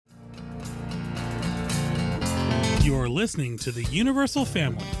You're listening to the Universal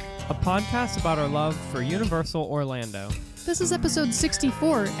Family, a podcast about our love for Universal Orlando. This is episode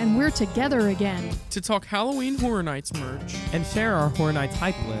 64, and we're together again. To talk Halloween Horror Nights merch. And share our Horror Nights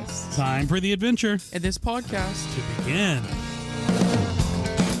hype lists. time for the adventure And this podcast to begin.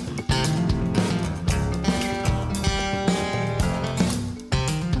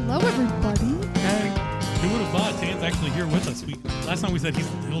 Hello, everybody. Hey, Who would have thought Tan's actually here with us? Last time we said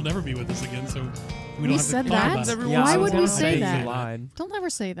he'll never be with us again, so we don't have said to talk that? about it. Everyone- Yeah, Why I was would we gonna say you that? lied. Don't ever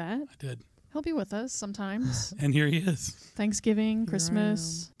say that. I did. He'll be with us sometimes. And here he is. Thanksgiving,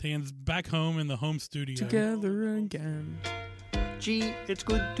 Christmas. Tan's back home in the home studio. together again. Gee, it's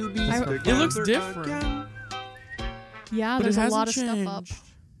good to be I- It looks together different. again. Yeah, But there's it a lot of hasn't stuff up. changed.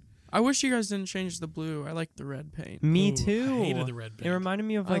 I wish you guys didn't change the blue. I like the red paint. Me Ooh, too. I hated the red It paint. reminded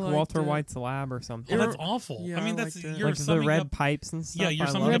me of I like liked Walter it. White's lab or something. Oh, that's awful. Yeah, I mean, I that's liked it. you're Like the summing red up, pipes and stuff. Yeah, you're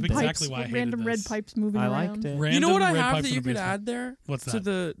I summing loved up it. exactly why I hated random red this. pipes moving I around. liked it. Random You know what I red have pipes that in you the could basement. add there? What's To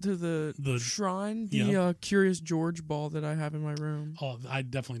that? the shrine, the Yeah. Curious George ball that I have in my room. Oh, I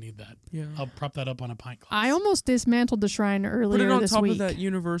definitely need that. Yeah. I'll prop that up on a pint glass. I almost dismantled the shrine Put earlier it on this top week of that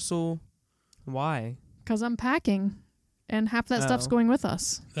Universal. Why? because I'm packing, and half that stuff's Oh. going with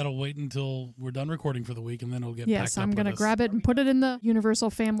us. That'll wait until we're done recording for the week, and then it'll get Yes, packed up I'm going to with us. grab it and put it in the Universal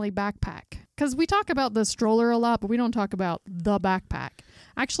Family backpack. Because we talk about the stroller a lot, but we don't talk about the backpack.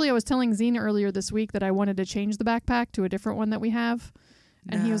 Actually, I was telling Zine earlier this week that I wanted to change the backpack to a different one that we have.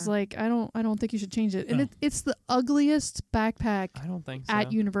 And he was Nah. like, I don't think you should change it. And No. it's the ugliest backpack I don't think so.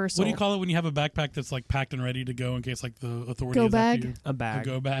 at Universal. What do you call it when you have a backpack that's like packed and ready to go in case like the authority Go is after bag? you? A bag. A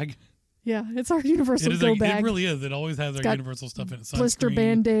go bag. Yeah, it's our Universal It is go like, bag. It really is. It always has our got universal stuff in it. blister Sunscreen,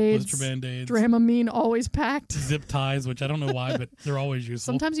 Band-Aids, blister band-aids, Dramamine always packed. zip ties, which I don't know why, but they're always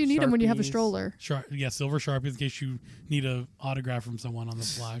useful. Sometimes you need them when you have a Sharpies. stroller. Silver Sharpies in case you need an autograph from someone on the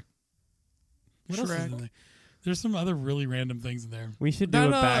fly. What else is Shrek. in there? There's some other really random things in there. We should do That,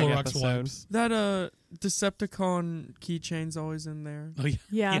 a bag Clorox episode. wipes. That Decepticon keychain's always in there. Oh yeah,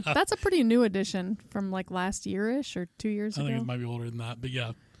 Yeah, Yeah. that's a pretty new addition from like last year-ish or 2 years I think ago. it might be older than that, but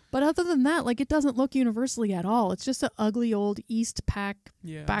yeah. But other than that, like it doesn't look universally at all. It's just an ugly old East Pack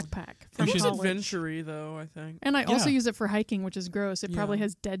Yeah. backpack It from was college. adventure-y, though, I think. And I also Yeah. use it for hiking, which is gross. It probably Yeah.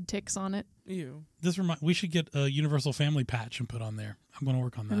 has dead ticks on it. Ew. We should get a Universal Family patch and put on there. I'm going to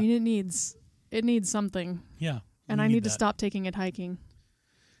work on that. I mean, it needs something, yeah. and we I need to that. stop taking it hiking.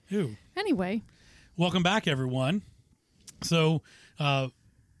 Ooh. Anyway, Welcome back, everyone. So,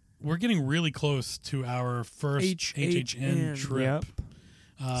 we're getting really close to our first HHN trip.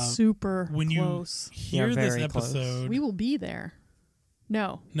 Yep. super When close. you hear Yeah, this very close. episode, We will be there.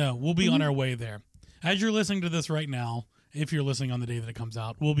 No, we'll be on our way there. As you're listening to this right now, if you're listening on the day that it comes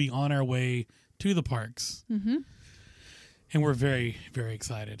out, we'll be on our way to the parks. Mm-hmm. And we're very, very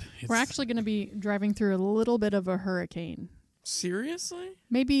excited. We're actually going to be driving through a little bit of a hurricane. Seriously?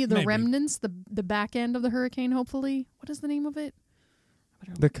 Maybe the Maybe. remnants, the back end of the hurricane, hopefully. What is the name of it?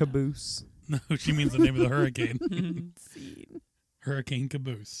 The caboose. No, she means the name of the hurricane. Scene. Hurricane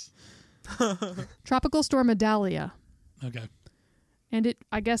Caboose. Tropical Storm Idalia. Okay. And it,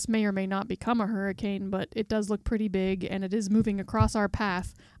 I guess, may or may not become a hurricane, but it does look pretty big, and it is moving across our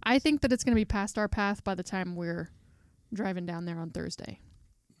path. I think that it's going to be past our path by the time we're driving down there on Thursday.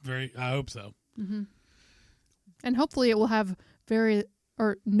 I hope so. Mm-hmm. And hopefully it will have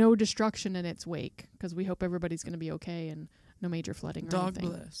no destruction in its wake, because we hope everybody's going to be okay and no major flooding or Dog anything.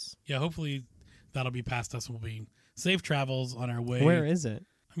 bless. Yeah, hopefully that'll be past us and we'll be safe travels on our way. Where is it?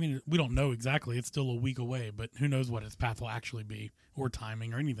 I mean, we don't know exactly. It's still a week away, but who knows what its path will actually be or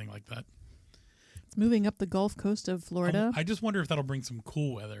timing or anything like that. It's moving up the Gulf Coast of Florida, I just wonder if that'll bring some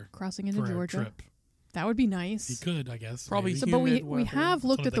cool weather crossing into for our Georgia. trip. That would be nice. You could, I guess. Probably maybe. So, but we Humid weather. have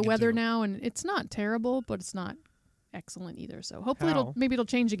looked That's at what the I'm thinking weather too. now, and it's not terrible, but it's not excellent either. So hopefully How? maybe it'll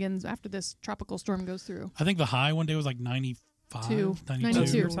change again after this tropical storm goes through. I think the high one day was like 95, 92.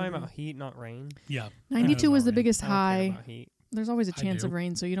 Two. We're talking about heat, not rain. Yeah. 92 was the Alright. biggest I don't care high. about heat. There's always a I chance do. of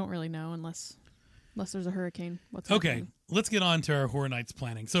rain, so you don't really know unless there's a hurricane. What's Okay, happening. let's get on to our Horror Nights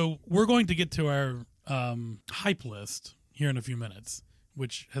planning. So we're going to get to our hype list here in a few minutes,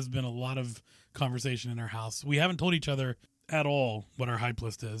 which has been a lot of conversation in our house. We haven't told each other at all what our hype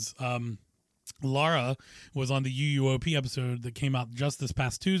list is. Laura was on the UUOP episode that came out just this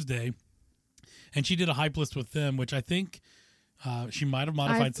past Tuesday, and she did a hype list with them, which I think she might have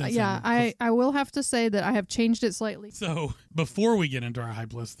modified since then. I will have to say that I have changed it slightly. So before we get into our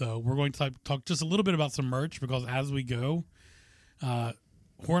hype list, though, we're going to talk just a little bit about some merch, because as we go,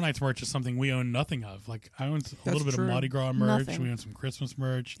 Horror Nights merch is something we own nothing of. Like, I own a little bit true. of Mardi Gras merch. Nothing. We own some Christmas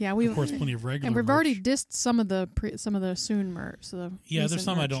merch. Yeah, we of course plenty of regular. and we've merch. already dissed some of the soon merch. So the Yeah, there's recent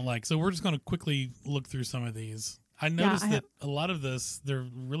some I merch. don't like. So we're just going to quickly look through some of these. I noticed that a lot of this, they're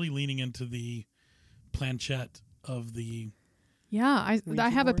really leaning into the planchette of the. Yeah, I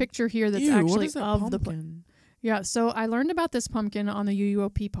have a board? picture here that's Ew, actually what is that of the. pumpkin? Yeah, so I learned about this pumpkin on the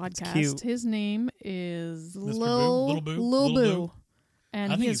UUOP podcast. cute. His name is Mr. Lil Boo? Lil Boo.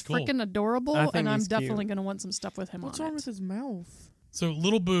 And I think he he's is cool. freaking adorable, I think and I'm he's cute. definitely going to want some stuff with him What's on wrong it. with his mouth? So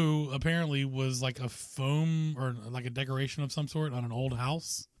Little Boo apparently was like a foam or like a decoration of some sort on an old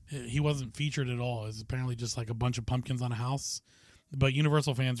house. He wasn't featured at all. It was apparently just like a bunch of pumpkins on a house. But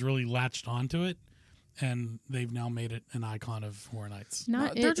Universal fans really latched onto it, and they've now made it an icon of Horror Nights.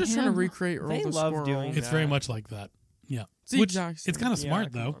 Not They're it, just trying to him. recreate Earl They the love Squirrel. doing It's very that. much like that. Yeah. It's the Which, exact it's same. kind of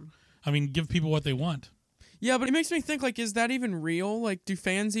smart, come though. on. I mean, give people what they want. Yeah, but it makes me think, like, is that even real? Like, do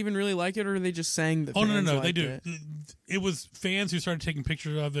fans even really like it, or are they just saying that Oh, no, fans they liked do. it? It was fans who started taking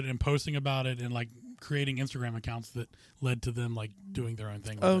pictures of it and posting about it and, like, creating Instagram accounts that led to them, like, doing their own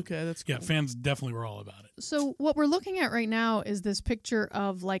thing with it. Okay, that's cool. Yeah, fans definitely were all about it. So what we're looking at right now is this picture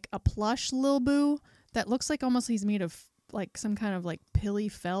of like a plush Lil Boo that looks like almost he's made of like some kind of like pilly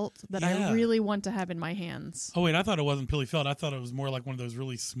felt that Yeah. I really want to have in my hands. Oh, wait, I thought it wasn't pilly felt. I thought it was more like one of those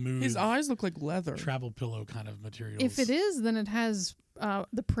really smooth His eyes look like leather. travel pillow kind of materials. If it is, then it has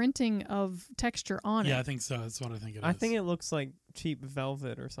the printing of texture on Yeah, it. I think so. That's what I think it is. I think it looks like cheap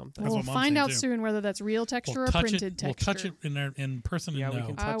velvet or something. That's We'll what Mom's find saying, out too. soon whether that's real texture We'll or touch printed it. texture. We'll touch it in person Yeah, and we know.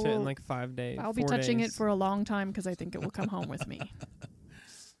 can I touch it in will- like 5 days. I'll be 4 touching days. it for a long time because I think it will come home with me.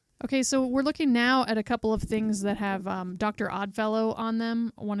 Okay, so we're looking now at a couple of things that have Dr. Oddfellow on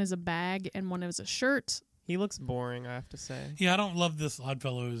them. One is a bag and one is a shirt. He looks boring, I have to say. Yeah, I don't love this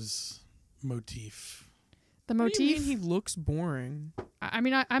Oddfellows motif. The What do you motif. mean he looks boring?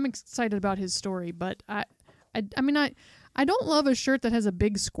 I'm excited about his story, but I don't love a shirt that has a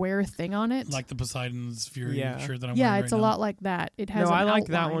big square thing on it. Like the Poseidon's Fury Yeah. shirt that I'm yeah, wearing it's right a now. lot like that. It has. No, an I like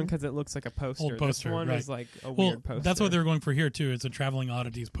that outline. one because it looks like a poster. Old poster, This one right. is like a Well, weird poster. that's what they're going for here, too. It's a Traveling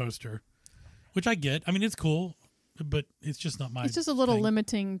Oddities poster, which I get. I mean, it's cool, but it's just not my It's just a little thing.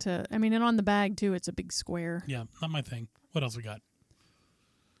 limiting to. I mean, and on the bag too, it's a big square. Yeah, not my thing. What else we got?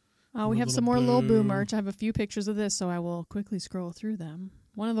 We have Little some more Lil Boo Boo. merch. I have a few pictures of this, so I will quickly scroll through them.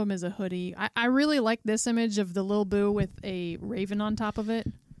 One of them is a hoodie. I really like this image of the Lil Boo with a raven on top of it.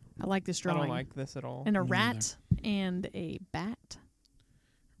 I like this I drawing. don't like this at all. And a Me rat and a bat.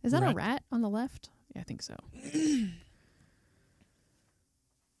 Is that a Rat? rat on the left? Yeah, I think so.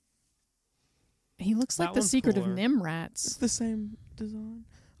 He looks like That the one's Secret cooler. of Nim It's Rats. the same design.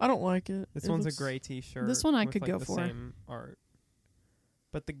 I don't like it. This It one's looks- a gray T-shirt. This one I with, could like, go the for. Same art,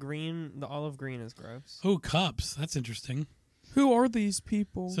 but the olive green is gross. Oh, cups. That's interesting. Who are these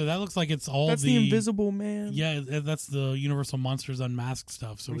people? So that looks like it's all That's the Invisible Man. Yeah, that's the Universal Monsters Unmasked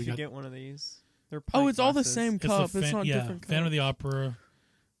stuff. So we we should got get one of these. They're Oh, pint it's all the glasses. same it's cup. the It's not yeah, different Phantom of cups. the Opera,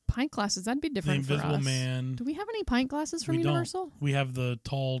 Pint glasses. That'd be the different for Invisible us. Man. Do we have any pint glasses from We don't. Universal? We have the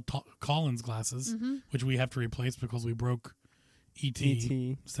tall Collins glasses, Mm-hmm. which we have to replace because we broke ET.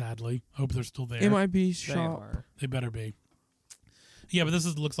 ET. Sadly, hope they're still there. MIB They shop. are. They better be. Yeah, but this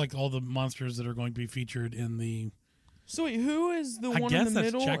looks like all the monsters that are going to be featured in the. So wait, who is the I one guess in the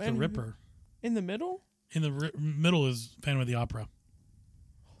that's middle? Jack the and Ripper. In the middle? In the middle is Phantom of the Opera,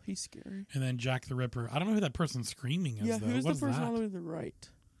 Oh, he's scary. and then Jack the Ripper. I don't know who that person screaming is. Yeah, though. who's What the is person that? all the way to the right?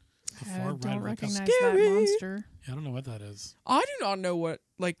 The I far right don't of the cup. recognize Scary. that monster. Yeah, I don't know what that is. I do not know what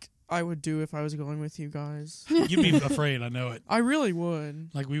I would do if I was going with you guys. You'd be afraid. I know it. I really would.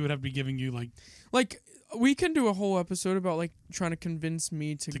 Like we would have to be giving you Like we can do a whole episode about like trying to convince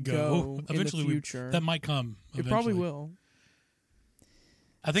me to, To go. in Eventually the we- future. that might come. It probably eventually. will.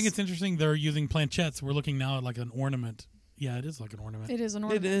 I think it's interesting. They're using planchettes. We're looking now at like an ornament. Yeah, it is like an ornament. It is an It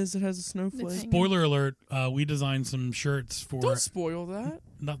ornament. is. It has a snowflake. It's- Spoiler alert: we designed some shirts for Don't spoil that.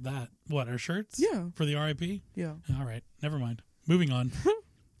 not that. What our shirts? Yeah. For the RIP. Yeah. All right, never mind. Moving on.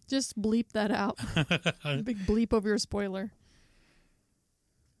 Just bleep that out. Big bleep over your spoiler.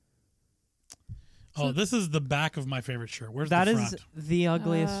 Oh, this is the back of my favorite shirt. Where's That the is front? the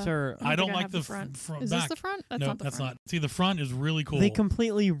ugliest shirt. I don't think like have the front. front Is back. this the front? That's no, not the that's front. not. See, the front is really cool. They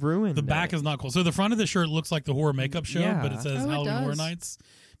completely ruined The back it. is not cool. So the front of the shirt looks like the horror makeup show, Yeah. but it says Oh, it Halloween Horror does. Nights.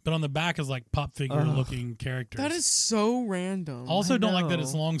 But on the back is like pop figure looking characters. That is so random. Also, I don't like that know.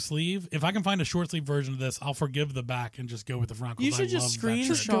 it's long sleeve. If I can find a short sleeve version of this, I'll forgive the back and just go with the front. 'cause You I should just love that shirt.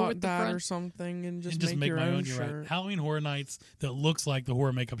 Just go screenshot with the that front. or something and just, And just make your my own own. You're shirt. right. Halloween Horror Nights that looks like the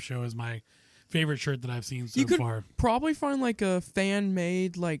horror makeup show is my favorite shirt that I've seen so You could far. probably find like a fan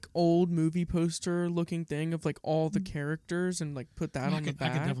made like old movie poster looking thing of like all the characters and like put that I on the could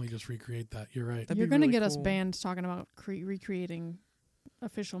back. definitely just recreate that. You're right. That'd You're be going to really get us cool. banned talking about recreating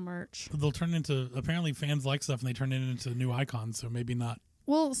official merch. They'll turn into apparently fans like stuff and they turn it into new icons. So maybe not.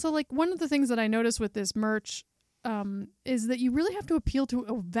 Well, so like one of the things that I noticed with this merch is that you really have to appeal to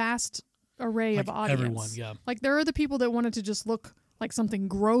a vast array of audience. Everyone, yeah. Like there are the people that want it to just look like something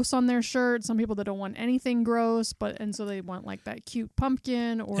gross on their shirt. Some people that don't want anything gross, and so they want like that cute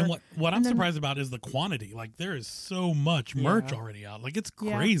pumpkin. Or And what I'm surprised about is the quantity. Like there is so much merch already out. Like it's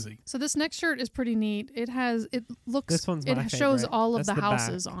crazy. So this next shirt is pretty neat. It looks. This one's my shows favorite. all of That's the the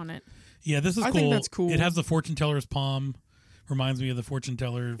houses back. on it. Yeah, this is I cool. think that's cool. It has the fortune teller's palm. Reminds me of the fortune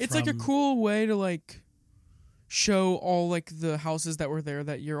teller. It's like a cool way to like show all like the houses that were there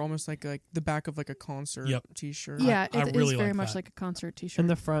that year, almost like the back of like a concert T-shirt. Yeah, I it really is very like much that. like a concert T-shirt. And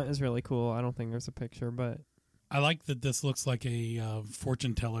the front is really cool. I don't think there's a picture, but I like that this looks like a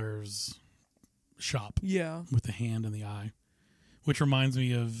fortune teller's shop Yeah. with the hand and the eye, which reminds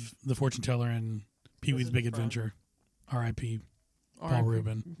me of the fortune teller in Pee-wee's Big Adventure. R.I.P. Paul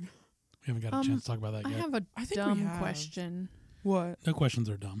Rubin. We haven't got a chance to talk about that I yet. have a I think we dumb have. question. What? No questions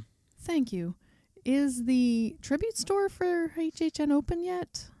are dumb. Thank you. Is the tribute store for HHN open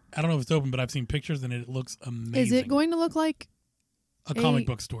yet? I don't know if it's open, but I've seen pictures and it looks amazing. Is it going to look like a comic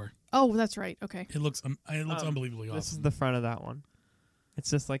book store? Oh, that's right. Okay. It looks unbelievably this is awesome. the front of that one. It's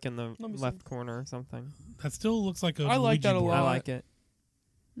just like in the Let me see. left corner or something. That still looks like a I like Ouija that a board. lot. I like it.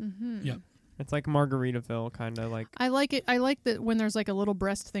 Mm-hmm. Yep. It's like Margaritaville, kind of like. I like it. I like that when there's like a little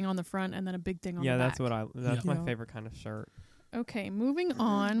breast thing on the front and then a big thing on Yeah, the that's back. that's Yeah. my favorite kind of shirt. Okay, moving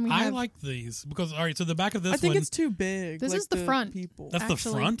on. I like these because, all right, so the back of this I think one, it's too big. This like is the front. People. That's the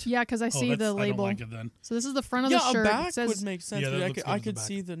front? Yeah, because I see the label. I don't like it then. So this is the front of yeah, the shirt. a back It says would make sense. Yeah, that but looks good I as the could back.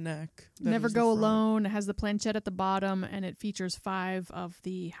 see the neck. That Never is the Go front. Alone. It has the planchette at the bottom, and it features 5 of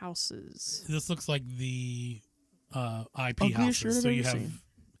the houses. This looks like the IP Ugliest houses. shirt I've So ever seen.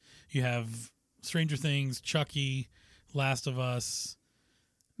 you have Stranger Things, Chucky, Last of Us,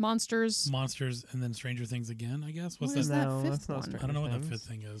 Monsters. Monsters, and then Stranger Things again. I guess what's What is that? that No, fifth that's not one? Stranger I don't know what that Things. fifth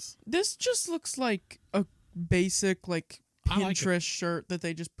thing is. This just looks like a basic like I like it. Pinterest shirt that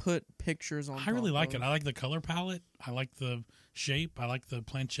they just put pictures on. I really top like of. it. I like the color palette. I like the shape. I like the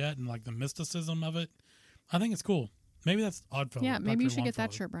planchette and like the mysticism of it. I think it's cool. Maybe that's Oddfellow. Yeah, maybe you Dr. should get that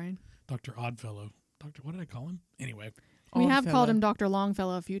Longfellow. shirt, Brian. Dr. Oddfellow. What did I call him? Anyway, We have Oddfellow. called him Dr.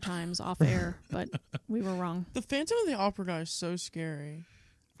 Longfellow a few times off air, but we were wrong. The Phantom of the Opera guy is so scary.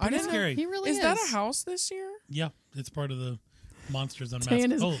 Pretty didn't- scary. He really is. Is that a house this year? Yeah, it's part of the Monsters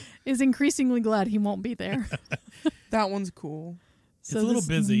Dan Unmasked. is increasingly glad he won't be there. That one's cool. It's a little this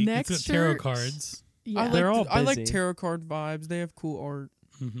busy. It's next got tarot shirt- cards. Yeah. They're all I like busy. tarot card vibes. They have cool art.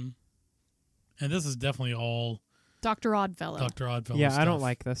 Mm-hmm. And this is definitely all Dr. Oddfellow. Dr. Oddfellow Yeah, stuff. I don't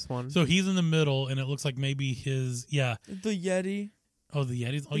like this one. So he's in the middle, and it looks like maybe his The Yeti, Oh, the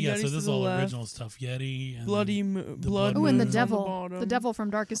Yetis. Oh, The yeah. Yeti's so to this is the all left. original stuff. Yeti and bloody blood. Oh, and the moons on devil. bottom. The devil from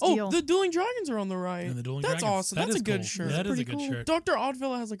Darkest Oh, Deal. the Dueling Dragons are on the right. and the Dueling That's Dragons. awesome. That That's is a good cool. shirt. That is a Pretty good cool. shirt. Dr.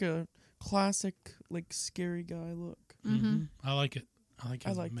 Oddfellow has like a classic, like scary guy look. Mm-hmm. I like it. I like I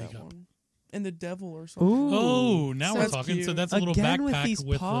his like makeup. that one. And the devil or something. Ooh. Oh, now So we're that's talking. So cute. that's a little Again backpack with these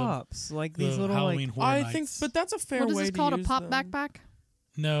with pops, like the these little Halloween like. Horror I Nights. think, but that's a fair What is way this to called? A use pop them. backpack?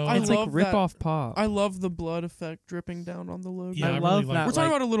 No, I It's love like rip that. off pop. I love the blood effect dripping down on the logo. Yeah, I I really love like that. We're talking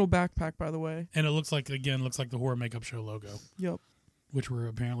like- about a little backpack, by the way. and it looks like the horror makeup show logo, Yep. which we're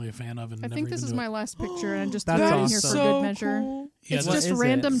apparently a fan of. And I never think this even is do my it. last picture, and I just That's threw it in awesome. here for so good measure. cool. Yeah, It's What just is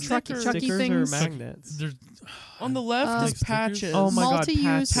random it? Chucky Stickers Stickers things. or magnets? There's On the left Uh, is stickers? patches. Oh my god, Multi-use-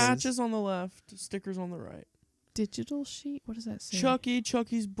 patches. Patches on the left, stickers on the right. Digital sheet? What does that say?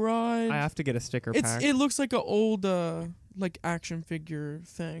 Chucky's bride. I have to get a sticker It's pack. it looks like an old like action figure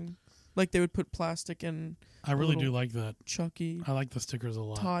thing. Like they would put plastic and I really little- do like that. Chucky I like the stickers a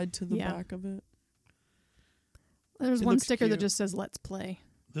lot. tied to the Yeah. back of it. There's It one looks sticker that cute. just says "Let's play."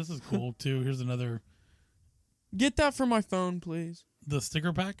 This is cool too. Here's another Get that for my phone, please. the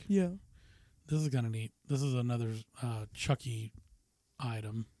sticker pack. Yeah. This is kind of neat. This is another Chucky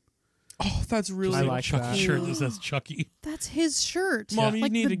item. Oh, that's really I like Chucky that. shirt that says Chucky. That's his shirt. Mom, you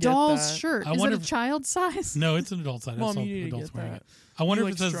like need the to get doll's that. shirt. I Is it wonder a if- child size? No, it's an adult size. Mom, I you need to adults get wearing that. it. I wonder You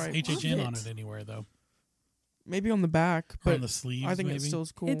if it like says stripes. HHN Love on it. it anywhere though, Maybe on the back, or but on the sleeves. I think maybe. it still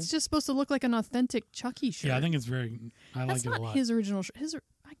is cool. It's just supposed to look like an authentic Chucky shirt. Yeah, I think it's very. I that's like it a not lot. his original shirt. I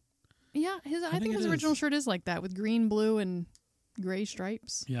think think his it original is. shirt is like that with green, blue, and gray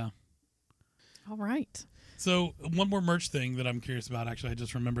stripes. Yeah. All right. So one more merch thing that I'm curious about, actually, I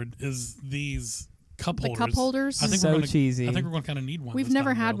just remembered, is these cup The holders. cup holders. I think so we're gonna, cheesy. I think we're going to kind of need one. We've this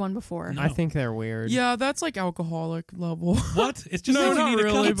never time, had though. one before. No. I think they're weird. yeah, that's like alcoholic level. What? It's just No, like you not need a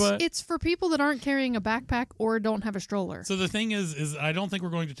really, cup. but- It's for people that aren't carrying a backpack or don't have a stroller. So the thing is I don't think we're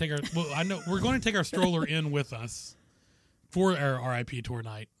going to take our. Well, I know we're going to take our stroller in with us for our RIP tour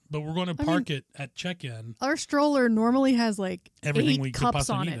night, but we're going to park it at check-in. Our stroller normally has like Everything 8 we could cups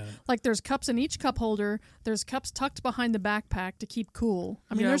possibly on need it. in it. Like there's cups in each cup holder. There's cups tucked behind the backpack to keep cool.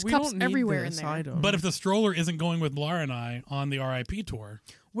 I mean, Yeah, there's we cups don't need everywhere in this there. item. But if the stroller isn't going with Laura and I on the RIP tour,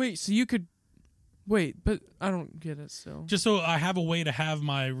 Wait, so you could... Wait, but I don't get it still. just so I have a way to have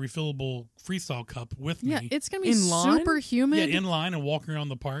my refillable freestyle cup with Yeah, me. it's gonna be In line? super humid. Yeah, in line and walking around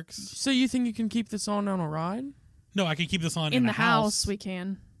the parks. So you think you can keep this on a ride? No, I can keep this on in a the house we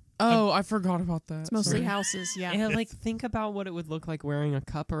can. Oh, I forgot about that. It's mostly Sorry. houses. Yeah. Yeah, like think about what it would look like wearing a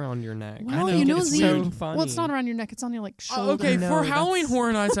cup around your neck. Well, know, you know, it's Zine. weird. Well, it's not around your neck. It's on your like shoulder. Okay, No, for that's- Halloween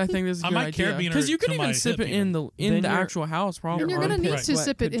Horror Nights, I think this is a I good might idea. carabiner Because you could to my even sip hip it in the Then your- actual house, probably. And you're gonna armpit need to sweat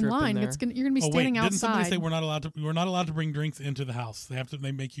sip it could in drip in line. there. You're gonna be Oh wait, standing didn't somebody outside say we're not allowed to bring drinks into the house?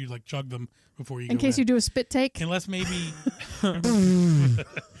 They make you like chug them before you in go case you do a spit take. Unless maybe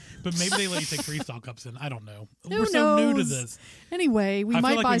but maybe they let you take freestyle cups in. I don't know. Who We're so new to knows? this. Anyway, we I feel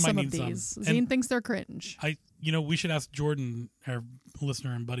might like buy we some might of need these. some. Zine And- thinks they're cringe. We should ask Jordan, our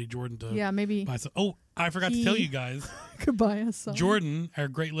listener and buddy Jordan, to Yeah, maybe buy some. Oh, I forgot to tell you guys. could buy us some. Jordan, our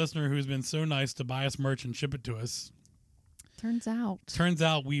great listener who's been so nice to buy us merch and ship it to us. Turns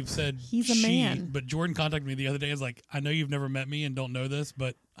out We've said He's a she, man. but Jordan contacted me the other day. Is like, I know you've never met me and don't know this,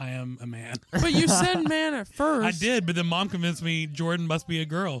 but I am a man. But you said man at first. I did, but then Mom convinced me Jordan must be a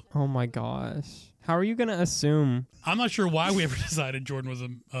girl. Oh my gosh. How are you going to assume? I'm not sure why we ever decided Jordan was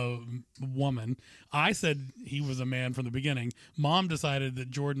a woman. I said he was a man from the beginning. Mom decided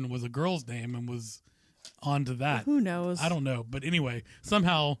that Jordan was a girl's name and was onto that. who knows? I don't know, but anyway,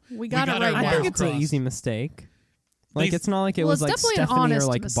 somehow We got it our right I now. wires think it's an crossed. easy mistake. Like, They- it's not like it Well, was it's like definitely an Stephanie or honest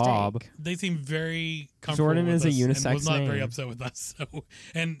like mistake. Bob. They seem very comfortable Jordan with is a us and unisex was not very name. upset with us. So,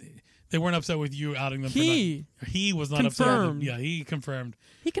 and they weren't upset with you outing them. He he was not upset. With confirmed. them. Yeah, he confirmed.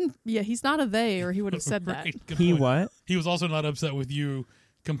 He can. Yeah, he's not a they, or he would have said that. Right, good He point. what? He was also not upset with you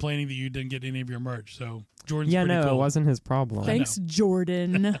complaining that you didn't get any of your merch. So Jordan's Yeah, pretty no, cool. it wasn't his problem. Thanks,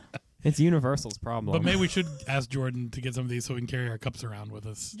 Jordan. It's Universal's problem. But maybe we should ask Jordan to get some of these so we can carry our cups around with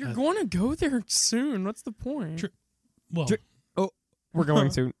us. You're going to go there soon. What's the point? True. Well, Dr- We're going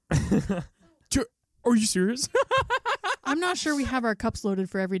to. Are you serious? I'm not sure we have our cups loaded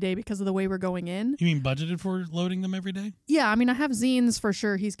for every day because of the way we're going in. you mean budgeted for loading them every day? Yeah, I mean, I have zines for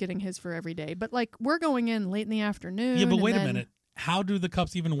sure. He's getting his for every day, but like we're going in late in the afternoon. Yeah, but and wait a then- minute. How do the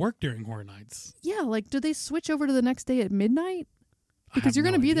cups even work during Horror Nights? Yeah, like do they switch over to the next day at midnight? I Because have you're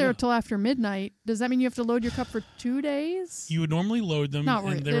going to no be there idea. till after midnight. Does that mean you have to load your cup for 2 days? You would normally load them, Not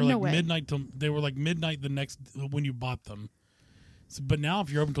and really. they were There's no like way. midnight. They were like midnight the next when you bought them. So, but now, if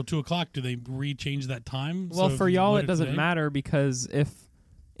you're open till 2:00, do they re-change that time? Well, So for if you y'all, load it doesn't today- matter because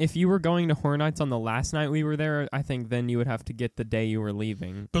if you were going to Horror Nights on the last night we were there, I think then you would have to get the day you were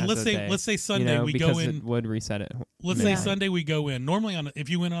leaving. But as let's a say day, Sunday you know, we because go in. it would reset it. Let's Yeah. say Sunday we go in. Normally, if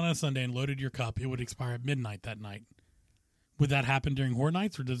you went on a Sunday and loaded your cup, it would expire at midnight that night. Would that happen during Horror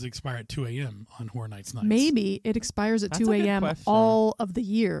Nights, or does it expire at 2 a.m. on Horror Nights nights? Maybe it expires at That's 2 a good a.m. question. all of the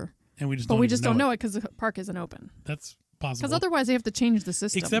year, And we just but don't we even just don't know it because the park isn't open. That's possible. Because otherwise they have to change the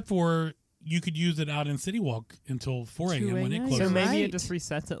system. Except for you could use it out in City Walk until 4 a.m. 2 when it a.m. closes. So You're maybe right. it just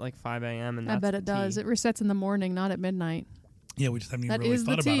resets at like 5 a.m. and I that's bet the it does. tea. It resets in the morning, not at midnight. Yeah, we just haven't even That really is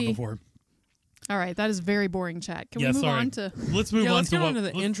the thought about it tea. before. All right, that is very boring chat. Can Yeah, we move sorry. on to? Let's move Yeah, on let's to get what. on to the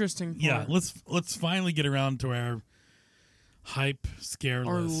let's- interesting part. Yeah, let's finally get around to our hype scare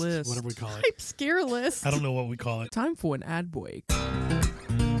Our list, list. whatever we call it. Hype scare list. I don't know what we call it. Time for an ad break.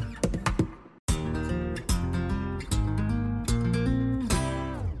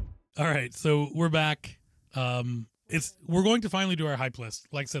 All right, so we're back. We're going to finally do our hype list.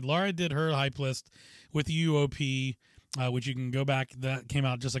 Like I said, Laura did her hype list with the UOP, which you can go back. That came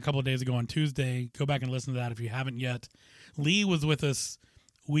out just a couple of days ago on Tuesday. Go back and listen to that if you haven't yet. Lee was with us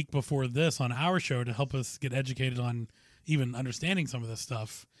week before this on our show to help us get educated on even understanding some of this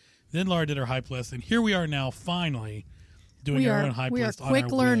stuff. Then Laura did her hype list, and here we are now finally doing we our are own hype we are list. on quick our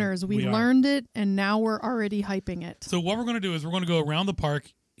learners. wheel. We are. learned it, and now we're already hyping it. So what we're going to do is we're going to go around the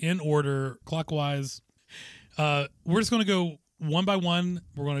park in order, clockwise. We're just going to go one by one.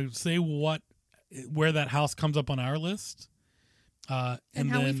 We're going to say where that house comes up on our list. and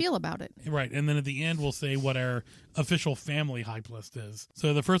how we feel about it. Right. And then at the end, we'll say what our official family hype list is.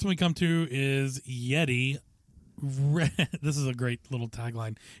 So the first one we come to is Yeti. This is a great little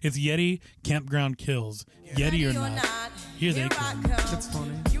tagline. It's Yeti Campground Kills. Yeti or not, here they come. That's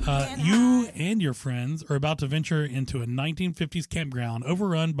funny. You and your friends are about to venture into a 1950s campground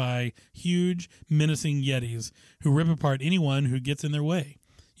overrun by huge, menacing Yetis who rip apart anyone who gets in their way.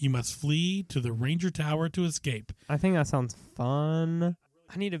 You must flee to the Ranger Tower to escape. I think that sounds fun.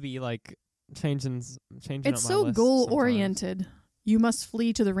 I need to be like changing It's up my so list goal sometimes. oriented. you must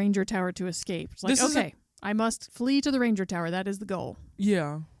flee to the Ranger Tower to escape. It's like, This is okay, I must flee to the Ranger Tower. That is the goal.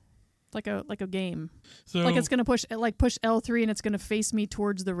 Yeah. Like a game. So Like it's gonna push L3 and it's gonna face me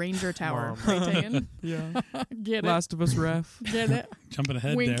towards the Ranger Tower. Right, Tegan? Yeah. Get it? Last of Us ref. Get it? jumping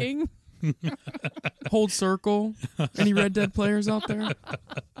ahead there. Winking. Hold circle. Any Red Dead players out there?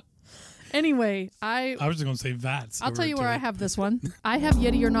 Anyway, I I was just going to say VATS. I'll tell you over where to I it. have this one. I have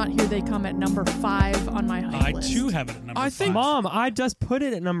Yeti or Not, Here They Come at number 5 on my hype I list. too have it at number I 5. think- Mom, I just put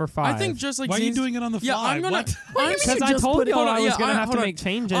it at number 5. I think just like Why are you Zane's- doing it on the fly? Yeah, I'm gonna. What? I'm because I just told put it- y'all hold on, I was yeah, gonna have hold to on. make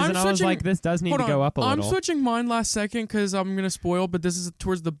changes, I'm and I was switching- like, this does need Hold to go on. up a I'm little. switching mine last second because I'm gonna spoil, but this is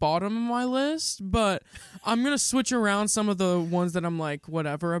towards the bottom of my list. But I'm gonna switch around some of the ones that I'm like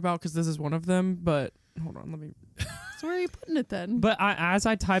whatever about because this is one of them. But hold on, let me. So where are you putting it then? But as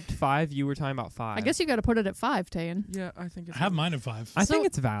I typed 5, you were talking about 5. I guess you got to put it at 5, Tayan. Yeah, I think it's. I have mine at 5. I So, think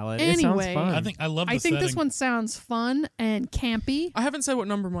it's valid. anyway- it sounds fun. I love the I think this setting. one sounds fun and campy. I haven't said what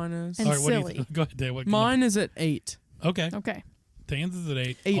number mine is. And All right, what do silly. you go ahead, Dave. What Mine is at 8. Okay. Okay. Dan's is at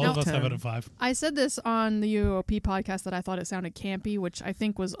 8. 8 All out of us of have it 10. at 5. I said this on the UOP podcast that I thought it sounded campy, which I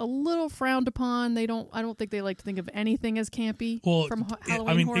think was a little frowned upon. I don't think they like to think of anything as campy Well, from Halloween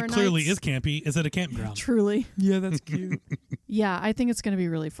I mean, Horror it clearly Nights. is campy. It's at a campground. Truly. Yeah, that's cute. Yeah, I think it's going to be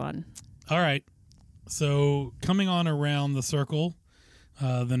really fun. All right. So coming on around the circle,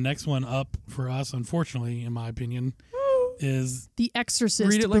 the next one up for us, unfortunately, in my opinion, is The Exorcist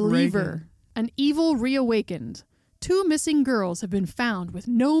Read it like Believer. Reagan. An evil reawakened. 2 missing girls have been found with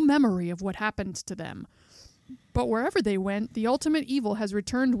no memory of what happened to them. But wherever they went, the ultimate evil has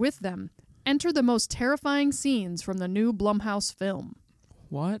returned with them. Enter the most terrifying scenes from the new Blumhouse film.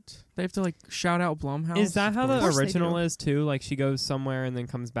 What? They have to like shout out Blumhouse. Is that how Of the course they original do. is too? Like she goes somewhere and then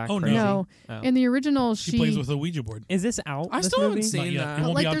comes back. Oh, no. crazy? No. Oh. In the original, she plays with a Ouija board. Is this out? I this still haven't movie? seen Not yet. that. It But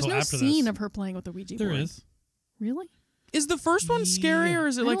won't like, be out there's till no after scene this. of her playing with the Ouija There board. is. Really? Is the first one scary, Yeah. or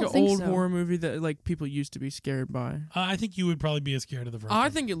is it I like an don't think old so. horror movie that like people used to be scared by? I think you would probably be as scared of the first I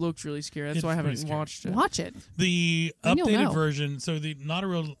one. think it looks really scary. That's It's why I pretty haven't scary. watched it. Watch it. The Then you'll know. updated version, so the not a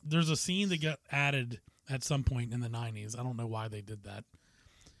real. There's a scene that got added at some point in the 90s. I don't know why they did that.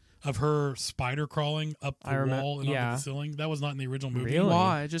 Of her spider crawling up the I remember- wall and yeah. onto the ceiling. That was not in the original movie. Really?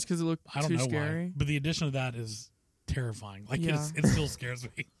 Why? Just because it looked I don't too know scary? why. But the addition of that is terrifying. Like Yeah. it still scares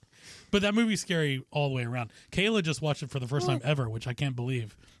me. But that movie's scary all the way around. Kayla just watched it for the first time ever, which I can't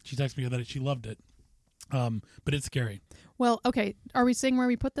believe. She texted me that she loved it. But it's scary. Well, okay. Are we saying where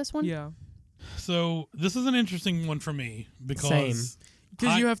we put this one? Yeah, So this is an interesting one for me because Same.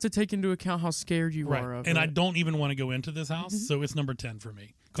 because I- you have to take into account how scared you right, are of and it. I don't even want to go into this house, so it's number 10 for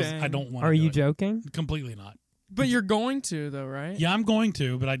me because I Dang. don't want. Are to you do it. joking? Completely not. But you're going to though, right? Yeah, I'm going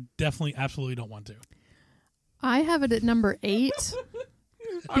to, but I definitely, absolutely don't want to. I have it at number 8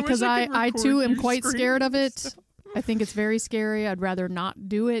 because wish I I could too record am you quite scared of it. screaming. I think it's very scary. I'd rather not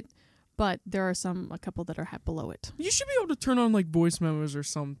do it, but there are a couple that are below it. You should be able to turn on like voice memos or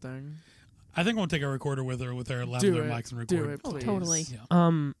something. I think I want to take a recorder with her, Do lavender it. mics and record. Do it, Oh, please. totally.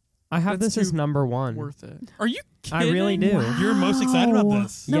 Yeah. I have That's this as too number 1. Worth it. Are you I kidding? really do. You're most excited about Wow.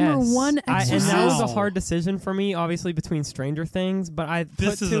 this. Number Yes. 1 and Exorcist. that was a Wow. hard decision for me, obviously between Stranger Things, but I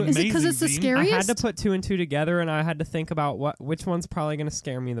This put is two, Is it because amazing, it's the Zine. I scariest? had to put 2 and 2 together, and I had to think about which one's probably going to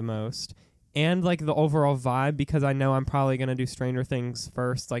scare me the most, and like the overall vibe, because I know I'm probably going to do Stranger Things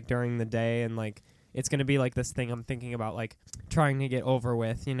first, like during the day, and like it's going to be like this thing I'm thinking about, like trying to get over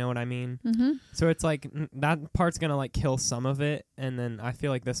with. You know what I mean? Mm-hmm. So it's like that part's going to like kill some of it, and then I feel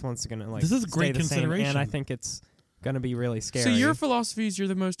like this one's going to like This is stay great the same, and I consideration. think it's going to be really scary. So your philosophy is you're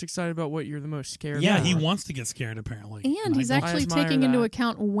the most excited about what you're the most scared Yeah, about. he wants to get scared apparently. And he's I don't- actually admire taking into that.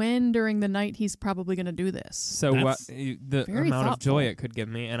 account when during the night he's probably going to do this. So That's the very amount of joy thoughtful. it could give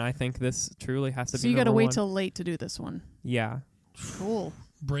me, and I think this truly has to So be you got to number wait 1. till late to do this one. Yeah. Cool.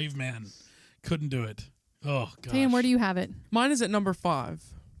 brave man. Couldn't do it. Oh gosh. Tan, where do you have it? Mine is at number 5,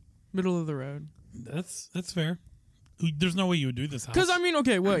 middle of the road. That's fair. There's no way you would do this house. Because I mean,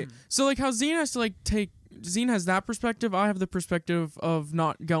 okay, wait. So like how Zine has to like Zine has that perspective. I have the perspective of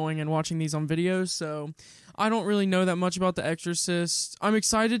not going and watching these on videos. So I don't really know that much about The Exorcist. I'm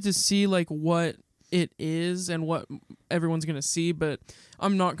excited to see like what it is and what everyone's gonna see, but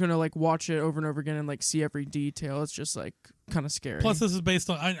I'm not gonna like watch it over and over again and like see every detail. It's just like kind of scary. Plus, this is based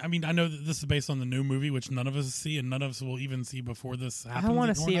on. I mean, I know that this is based on the new movie, which none of us see, and none of us will even see before this happens. I want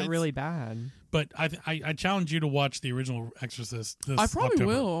at to Horror see it Nights. really bad. But I challenge you to watch the original Exorcist. This I probably October.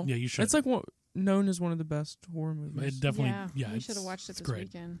 will. Yeah, you should. It's like known as one of the best horror movies. It definitely. Yeah, we it's- should have watched it it's this great.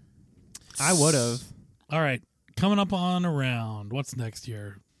 weekend. I would have. All right, coming up on around. What's next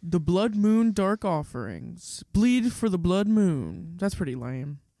year? The Blood Moon Dark Offerings. Bleed for the Blood Moon. That's pretty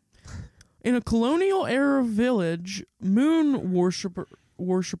lame. In a colonial era village, moon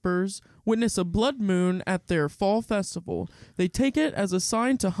worshippers witness a blood moon at their fall festival. They take it as a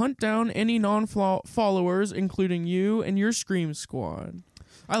sign to hunt down any non-followers, including you and your Scream Squad.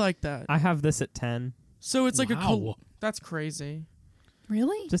 I like that. I have this at 10. So it's like Wow. that's crazy.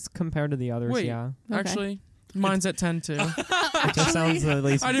 Really? Just compared to the others, Wait. yeah. Okay. Actually, mine's at 10 too. It just sounds the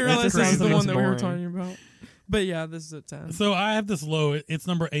least. I didn't it realize just this sounds is the most one that we were boring. talking about. But yeah, this is at 10. So I have this low. It's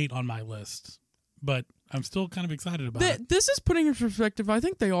number 8 on my list, but I'm still kind of excited about it. This is putting in perspective. I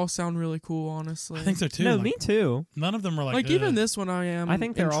think they all sound really cool, honestly. I think so too. No, Like, me too. none of them are Like even this one I am I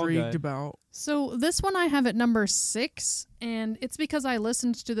think they're all intrigued good. about. So this one I have at number 6, and it's because I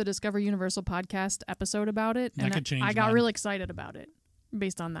listened to the Discover Universal podcast episode about it, That and could change I got mine. really excited about it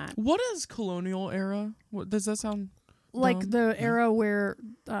based on that. What is colonial era? What does that sound? Like dumb? the era where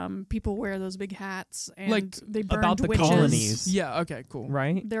people wear those big hats and Like, they burned about the witches. colonies. Yeah. Okay. Cool.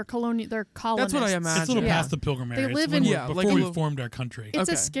 Right? They're colonists. That's what I imagine. It's a little Yeah. past the Pilgrim era. They It's live when in- we're- Yeah, before like a we little- formed our country. It's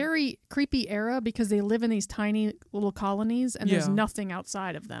Okay. a scary, creepy era because they live in these tiny little colonies and there's Yeah. nothing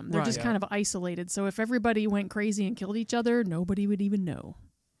outside of them. They're Right. just Yeah. kind of isolated. So if everybody went crazy and killed each other, nobody would even know.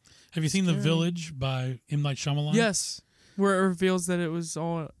 Have you seen The Scary. Village by M. Night Shyamalan? Yes. Where it reveals that it was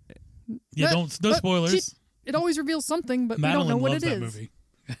all. Yeah, But- no but spoilers. It always reveals something, but Madeline we don't know what loves it that is. movie.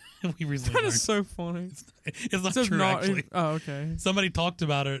 We recently That learned. is so funny. It's not It's true, not. actually. Oh, okay. Somebody talked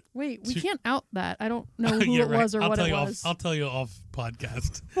about it. Wait, we Two- can't out that. I don't know who Yeah, it right. was or I'll what tell it you was. I'll tell you off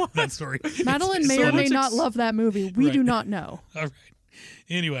podcast that story. Madeline may So or may much not love that movie. We Right. do not know. All right.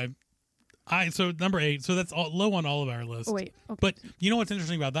 Anyway, so number 8. So that's low on all of our lists. Oh, wait. Okay. But you know what's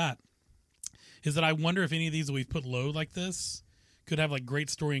interesting about that is that I wonder if any of these that we've put low like this could have like great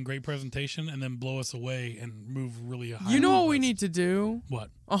story and great presentation and then blow us away and move really high. You know on the what we list. need to do? What?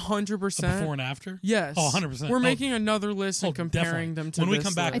 100%. Before and after? Yes. Oh, 100%. We're Oh, making another list and definitely. comparing them to when we this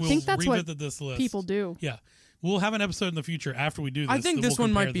come back, I we'll think that's what revisit this list. People do. Yeah. We'll have an episode in the future after we do this. I think that this we'll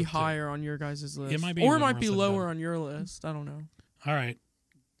one might compare be the two. higher on your guys' list. It might be or it when might we're be said lower done. on your list. I don't know. All right.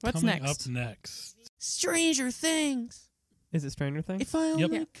 What's Coming next? up next. Stranger Things. Is it Stranger Things? If I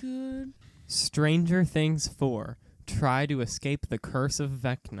Yep. only could. Stranger Things 4. Try to escape the curse of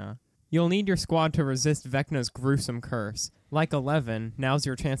Vecna. You'll need your squad to resist Vecna's gruesome curse. Like 11, now's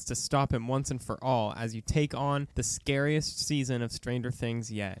your chance to stop him once and for all as you take on the scariest season of Stranger Things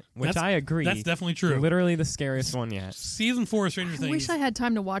yet. Which I agree. That's definitely true. Literally the scariest one yet. Season 4 of Stranger I Things. wish I had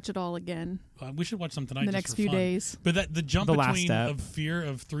time to watch it all again We should watch some tonight in the just next for few fun. days. But the jump The last between step. of fear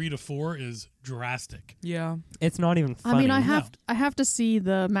of 3 to 4 is drastic. Yeah. It's not even funny. I mean, I No. have to see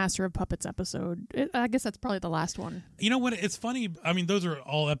the Master of Puppets episode. I guess that's probably the last one. You know what? It's funny. I mean, those are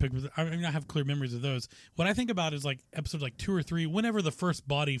all epic. I mean, I have clear memories of those. What I think about is like episodes like 2 or 3, whenever the first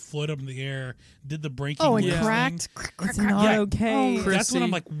body floated up in the air, did the breaking. Oh, and wheel cracked. thing. It's not Yeah. okay. Oh, That's when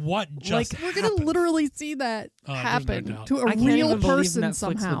I'm Chrissy. like, what just Like we're gonna happened? literally see that There's no happen doubt. to a I can't real even believe person Netflix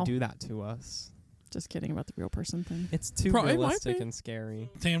somehow. would do that to us. Just kidding about the real person thing. It's too It might realistic be. and scary.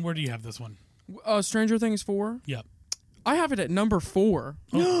 Tan, where do you have this one? Stranger Things 4. Yep. I have it at number 4.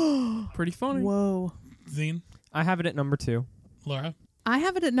 Oh. Pretty funny. Whoa. Zine, I have it at number 2. Laura. I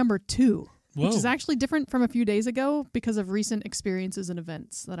have it at number 2, Whoa. which is actually different from a few days ago because of recent experiences and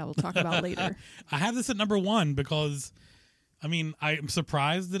events that I will talk about later. I have this at number 1 because, I mean, I'm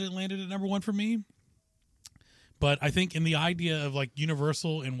surprised that it landed at number 1 for me. But I think in the idea of like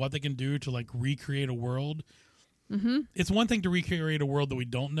Universal and what they can do to like recreate a world, it's one thing to recreate a world that we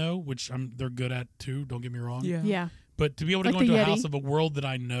don't know, which they're good at too. Don't get me wrong. Yeah. Yeah. But to be able to Like go the into a Yeti. house of a world that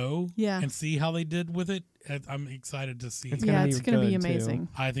I know Yeah. and see how they did with it, I'm excited to see. It's it. gonna Yeah, be it's going to be good, too. amazing.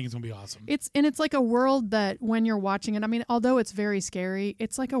 I think it's gonna be awesome. It's like a world that when you're watching it, I mean, although it's very scary,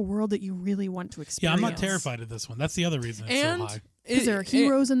 it's like a world that you really want to experience. Yeah, I'm not terrified of this one. That's the other reason it's And so high. Because there are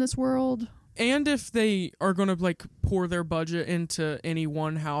heroes in this world. And if they are going to like pour their budget into any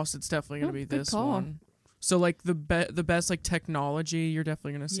one house, it's definitely going to be good this call. one. So like the best like technology, you're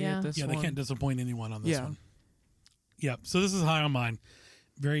definitely going to see Yeah. it this Yeah, one. they can't disappoint anyone on this Yeah. one. Yeah, so this is high on mine.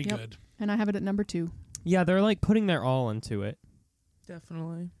 Very Yep. good. And I have it at number 2. Yeah, they're like putting their all into it.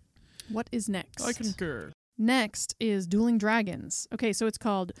 Definitely. What is next? I concur. Next is Dueling Dragons. Okay, so it's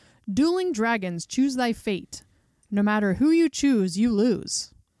called Dueling Dragons, Choose Thy Fate. No matter who you choose, you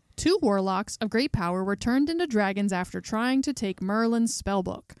lose. 2 warlocks of great power were turned into dragons after trying to take Merlin's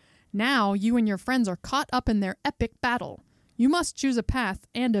spellbook. Now you and your friends are caught up in their epic battle. You must choose a path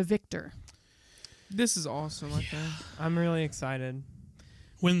and a victor. This is awesome, I think. I'm really excited.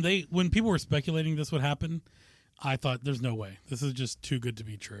 When people were speculating this would happen, I thought there's no way. This is just too good to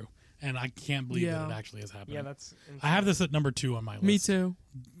be true. And I can't believe that it actually is happening. Yeah, that's. I have this at number 2 on my list. Me too.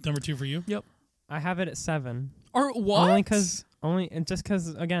 Number 2 for you? I have it at 7. Or what? Only because Only and just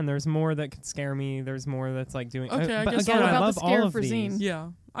because again, there's more that could scare me. There's more that's like doing. Okay, I but guess again, all I about love the scare all of for these. Zine. Yeah,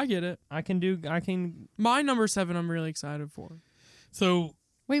 I get it. I can. My number 7, I'm really excited for. So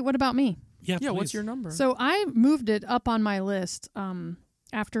Wait, what about me? yeah, Yeah, what's please. your number? So I moved it up on my list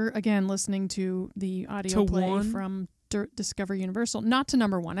after, again, listening to the audio To play 1? from Discover Universal. Not to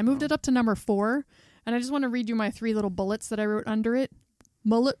number 1. I moved it up to number 4, and I just want to read you my 3 little bullets that I wrote under it.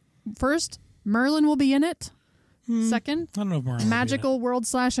 First, Merlin will be in it. Second, I don't know if Merlin will be in magical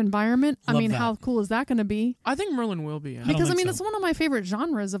world/environment. I Love mean, that. how cool is that going to be? I think Merlin will be in. I don't Because, I think mean, so. it's one of my favorite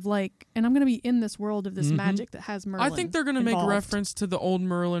genres of like, and I'm going to be in this world of this Mhm. magic that has Merlin. I think they're gonna make involved. reference to the old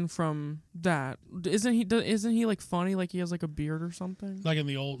Merlin from that. Isn't he like funny? Like he has like a beard or something? Like in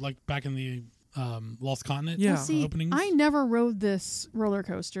the old, like back in the Lost Continent. Yeah. Well, see, openings. I never rode this roller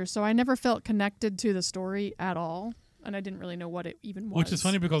coaster, so I never felt connected to the story at all, and I didn't really know what it even was. Which is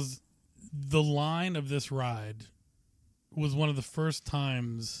funny because the line of this ride was one of the first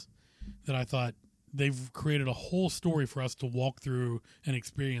times that I thought they've created a whole story for us to walk through and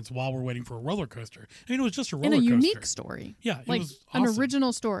experience while we're waiting for a roller coaster. I mean, it was just a roller in a coaster. unique story, Yeah, it like was an awesome.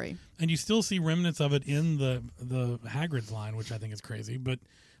 original story. And you still see remnants of it in the Hagrid's line, which I think is crazy. But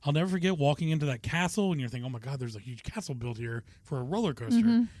I'll never forget walking into that castle and you're thinking, oh my God, there's a huge castle built here for a roller coaster.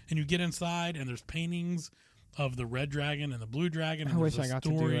 Mm-hmm. And you get inside and there's paintings of the red dragon and the blue dragon. And I there's wish a I got to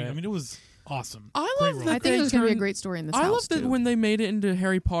do story. it. I mean, it was awesome. I Great love roller that I think they there's going to be a turned- great story in this I house love that too. when they made it into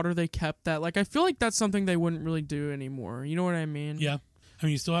Harry Potter, they kept that. Like I feel like that's something they wouldn't really do anymore. You know what I mean? Yeah. I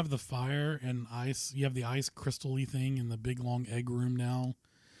mean, you still have the fire and ice. You have the ice crystal-y thing in the big, long egg room now.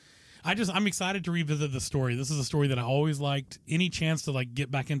 I'm excited to revisit the story. This is a story that I always liked. Any chance to like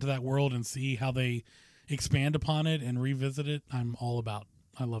get back into that world and see how they expand upon it and revisit it, I'm all about.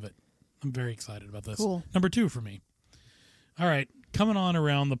 I love it. I'm very excited about this. Cool. Number 2 for me. All right. Coming on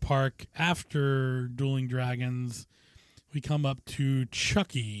around the park after Dueling Dragons, we come up to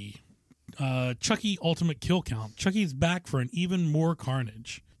Chucky. Chucky Ultimate Kill Count. Chucky's back for an even more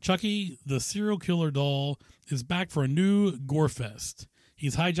carnage. Chucky, the serial killer doll, is back for a new gore fest.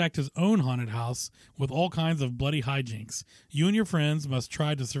 He's hijacked his own haunted house with all kinds of bloody hijinks. You and your friends must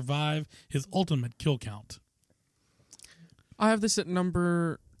try to survive his ultimate kill count. I have this at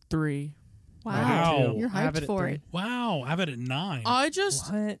number 3. Wow. You're I have hyped it at for 3. it. Wow, I have it at 9. I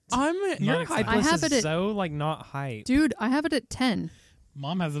just What? I'm Your Not hype excited. I list have is it at- so like not hype. Dude, I have it at 10.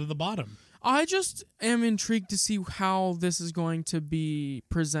 Mom has it at the bottom. I just am intrigued to see how this is going to be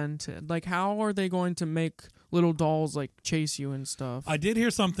presented. Like, how are they going to make little dolls like chase you and stuff? I did hear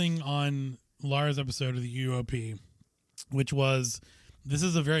something on Lara's episode of the UOP, which was this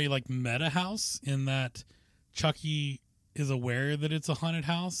is a very like meta house in that Chucky is aware that it's a haunted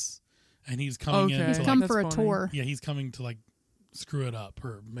house and he's coming in Okay. to He's like, come that's for a funny. tour. yeah, he's coming to like screw it up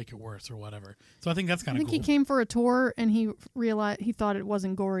or make it worse or whatever. So I think that's I kind of think cool. he came for a tour and he realized he thought it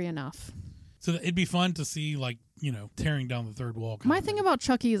wasn't gory enough. So it'd be fun to see like, you know, tearing down the third wall. kind My of thing about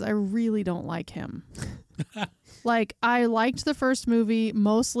Chucky is I really don't like him. Like, I liked the first movie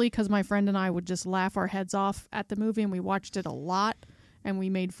mostly because my friend and I would just laugh our heads off at the movie, and we watched it a lot and we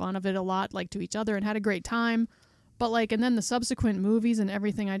made fun of it a lot, like to each other, and had a great time. But like, and then the subsequent movies and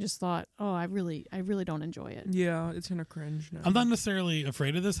everything, I just thought, oh, I really don't enjoy it. Yeah, it's gonna cringe now. I'm not necessarily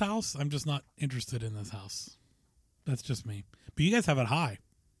afraid of this house. I'm just not interested in this house. That's just me. But you guys have it high.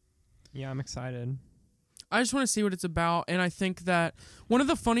 Yeah, I'm excited. I just want to see what it's about, and I think that one of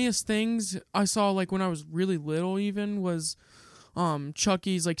the funniest things I saw, like when I was really little, even was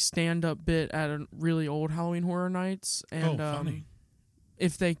Chucky's like stand-up bit at a really old Halloween Horror Nights, and funny.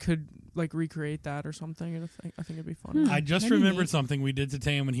 if they could like recreate that or something, I think it'd be funny. Hmm. I just That'd be remembered neat. something we did to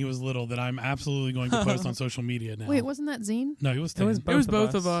Tam when he was little that I'm absolutely going to post on social media now. Wait, wasn't that Zine? No, it was It Tam. was It was both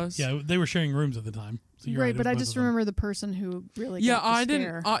both of of us. Yeah, they were sharing rooms at the time. So you're Right, it but was I both just of them. remember the person who really Yeah, got the I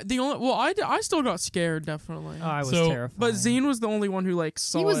scare. didn't. I still got scared, definitely. Oh, I was So- terrified. But Zine was the only one who like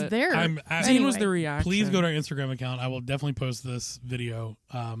saw He was it. there. Zine was Anyway. the reaction. Please go to our Instagram account. I will definitely post this video.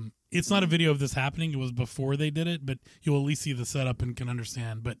 It's not a video of this happening. It was before they did it, but you'll at least see the setup and can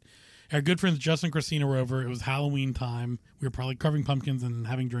understand. But our good friends Justin and Christina were over. It was Halloween time. We were probably carving pumpkins and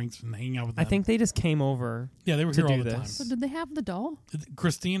having drinks and hanging out with them. I think they just came over. yeah, they were to here all do the this. So time. did they have the doll?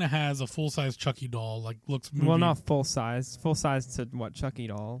 Christina has a full-size Chucky doll, like looks movie. Well, not full size. Full size to what Chucky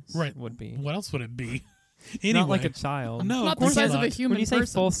dolls Right. would be. What else would it be? Anyway, Not like a child. no, Not of the course size not. of a human When you say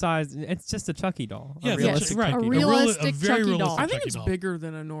person. full size, it's just a Chucky doll. Yeah, a it's realistic right. Chucky A doll. realistic very Chucky doll. realistic I think Chucky it's doll. bigger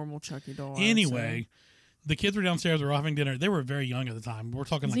than a normal Chucky doll. I would say. Anyway, the kids were downstairs. We were having dinner. They were very young at the time. We're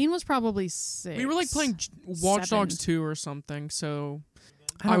talking like Zine was probably 6. we were like playing Watch Dogs 7. 2 or something. So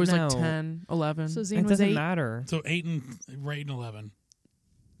I don't was know. like 10, 11. So It Zine was doesn't 8. matter. so 8 and 11.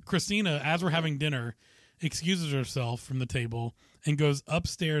 Christina, as we're having dinner, excuses herself from the table, and goes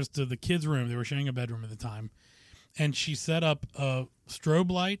upstairs to the kids' room. They were sharing a bedroom at the time. And she set up a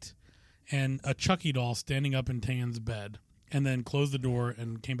strobe light and a Chucky doll standing up in Tan's bed, and then closed the door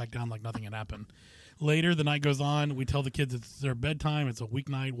and came back down like nothing had happened. Later, the night goes on. We tell the kids it's their bedtime. It's a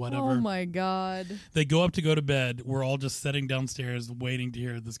weeknight, whatever. Oh, my God. They go to bed. We're all just sitting downstairs waiting to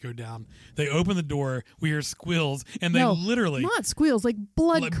hear this go down. They open the door. We hear squeals, and they literally... Not squeals, like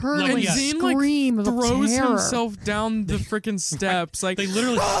blood-curdling yeah. Zine, scream of throws terror. himself down the freaking steps. Like They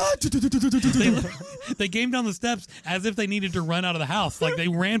literally... they came down the steps as if they needed to run out of the house. Like, they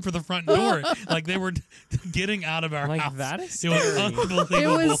ran for the front door. Like, they were getting out of our house. That is It was scary. unbelievable.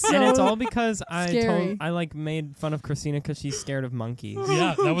 It was so And it's all because scary. I like made fun of Christina because she's scared of monkeys.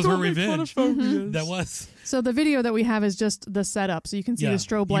 Yeah, that was her Don't make fun of revenge. phobias. That was. So the video that we have is just the setup, so you can see Yeah. the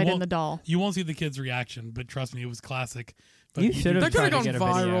strobe You light won't- and the doll. You won't see the kids' reaction, but trust me, it was classic. But You should have That could tried have to gone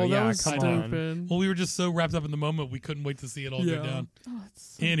get a video. viral. Yeah, That was come on. stupid. Well, we were just so wrapped up in the moment, we couldn't wait to see it all go Yeah. down. Oh,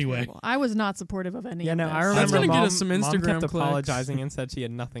 it's so Anyway. terrible. I was not supportive of any Yeah, of no, this. I That's remember gonna get mom, us some mom Instagram kept clicks. apologizing and said she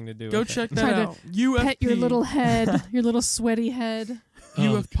had nothing to do Go with check it. that Try to out. UFP. Pet your little head, your little sweaty head.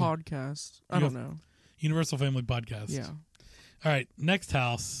 UF podcast. I don't know. Universal Family Podcast. Yeah. All right, next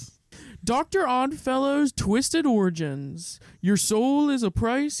house. Dr. Oddfellow's Twisted Origins. Your soul is a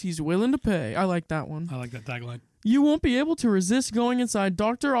price he's willing to pay. I like that one. I like that tagline. You won't be able to resist going inside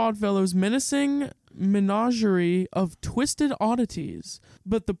Dr. Oddfellow's menacing menagerie of twisted oddities.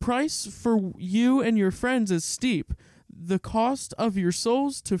 But the price for you and your friends is steep. The cost of your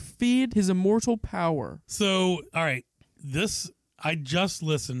souls to feed his immortal power. So, all right, I just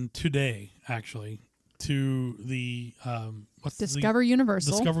listened today, actually, to the what's Discover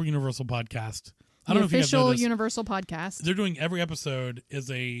Universal. Discover Universal podcast. I The don't know if you guys know official this. Universal podcast. They're doing every episode is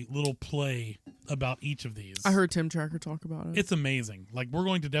a little play about each of these. I heard Tim Tracker talk about it. It's amazing. Like, we're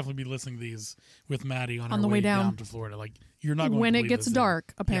going to definitely be listening to these with Maddie on our the way down. to Florida. Like, you're not going when to it believe gets this.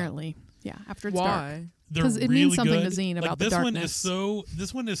 dark, apparently. Yeah, after it's dark. Why? They're 'Cause it really means something to good. Zine Like, about the this one darkness.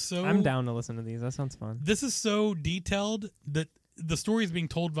 This one is so. I'm down to listen to these. That sounds fun. This is so detailed that the story is being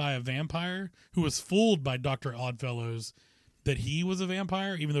told by a vampire who was fooled by Dr. Oddfellows that he was a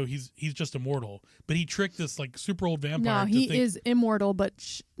vampire, even though he's just immortal. But he tricked this like super old vampire. No, to he think, is immortal,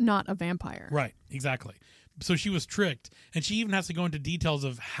 but not a vampire. right. Exactly. So she was tricked, and she even has to go into details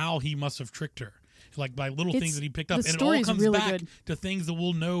of how he must have tricked her, like by little things that he picked up, the and it all story's comes really back good. to things that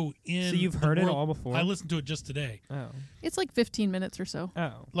we'll know in. So you've the heard it world. all before? I listened to it just today. Oh. It's like 15 minutes or so.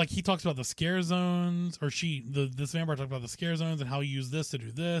 Oh. Like he talks about the scare zones, or this vampire talked about the scare zones and how he used this to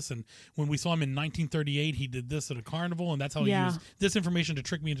do this. And when we saw him in 1938, he did this at a carnival, and that's how he used this information to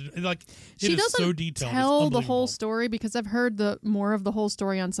trick me into. Like She it is doesn't so detailed. It's tell the whole unbelievable. story because I've heard more of the whole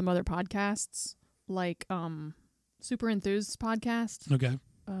story on some other podcasts, like Super Enthused podcast. Okay,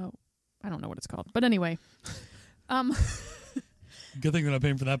 I don't know what it's called, but anyway. good thing they're not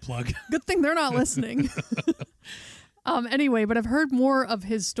paying for that plug. Good thing they're not listening. Anyway, but I've heard more of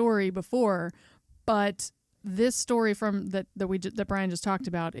his story before, but this story from that Brian just talked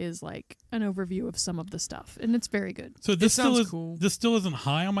about is like an overview of some of the stuff, and it's very good. So this still sounds is cool. This still isn't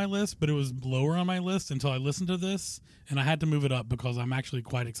high on my list, but it was lower on my list until I listened to this, and I had to move it up because I'm actually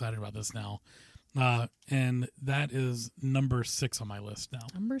quite excited about this now. And that is number 6 on my list now.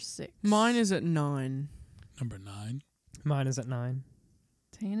 Number 6. Mine is at 9. Number 9. Mine is at 9.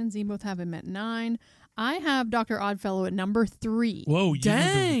 Tan and Z both have him at 9. I have Dr. Oddfellow at number 3. Whoa, you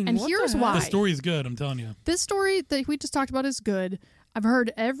Dang. And what here's the heck? why. The story is good. I'm telling you. This story that we just talked about is good. I've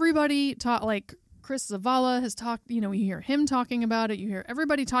heard everybody talk, like Chris Zavala has talked, you hear him talking about it. You hear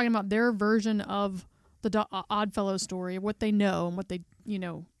everybody talking about their version of the Oddfellow story, what they know and what they,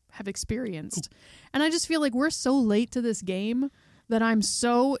 have experienced. And I just feel like we're so late to this game that I'm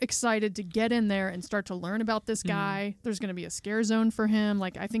so excited to get in there and start to learn about this guy. There's going to be a scare zone for him.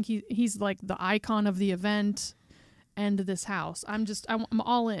 Like, I think he's like the icon of the event and this house. I'm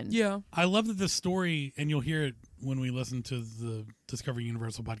all in. Yeah. I love that this story, and you'll hear it when we listen to the Discover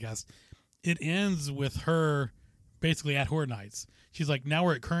Universal podcast, it ends with her basically at Horror Nights. She's like, now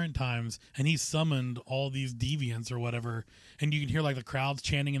we're at current times, and he's summoned all these deviants or whatever, and you can hear like the crowds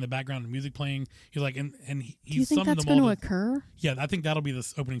chanting in the background and music playing. He's like, and Do you think summoned that's them all going to occur? Yeah, I think that'll be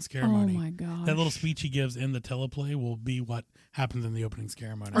this opening Oh ceremony. my god! That little speech he gives in the teleplay will be what happens in the opening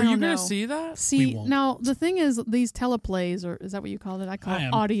ceremony. Are you don't going know. to see that? See, won't. now the thing is, these teleplays, or is that what you call it? I call I it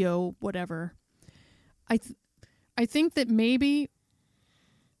am. audio, whatever. I think that maybe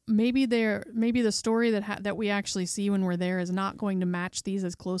the story that we actually see when we're there is not going to match these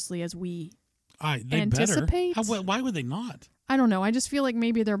as closely as we They anticipate. better. Why would they not? I don't know. I just feel like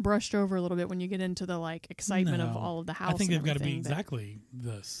maybe they're brushed over a little bit when you get into the like excitement of No. all of the house. I think and they've got to be everything, but- exactly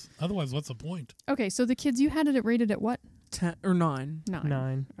this. Otherwise, what's the point? Okay, so the kids, you had it rated at what? 10 or 9.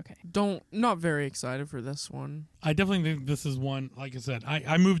 9. Okay. Not very excited for this one. I definitely think this is one, like I said,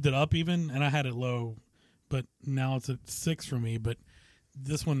 I moved it up even, and I had it low, but now it's at 6 for me, but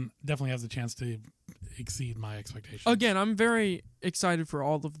this one definitely has a chance to exceed my expectations. Again, I'm very excited for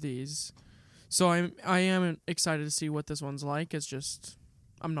all of these. So I am excited to see what this one's like. It's just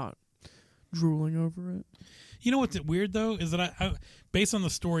I'm not drooling over it. You know what's weird, though, is that I based on the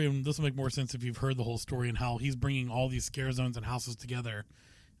story, and this will make more sense if you've heard the whole story and how he's bringing all these scare zones and houses together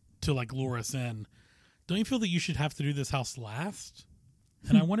to, like, lure us in. Don't you feel that you should have to do this house last?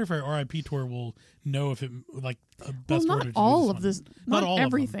 And I wonder if our RIP tour will know if it, like, a best Well, order not to all do of this this. one. Not all of them.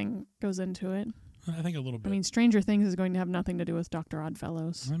 everything goes into it. I think a little bit. I mean, Stranger Things is going to have nothing to do with Dr.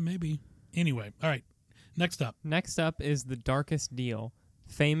 Oddfellows. Maybe. Anyway, all right. Next up. Next up is The Darkest Deal.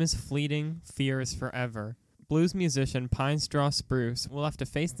 Fame is fleeting, fear is forever. Blues musician Pine Straw Spruce will have to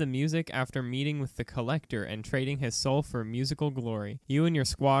face the music after meeting with the Collector and trading his soul for musical glory. You and your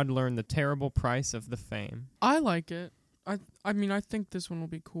squad learn the terrible price of the fame. I like it. I mean, I think this one will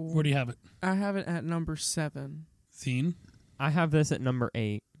be cool. Where do you have it? I have it at number 7. Scene. I have this at number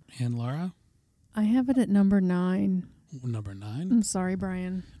 8. And Laura? I have it at number 9. Number 9. I'm sorry,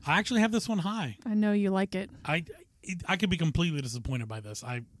 Brian. I actually have this one high. I know you like it. I could be completely disappointed by this.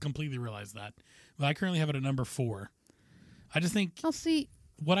 I completely realize that. But I currently have it at number 4. I just think I'll see.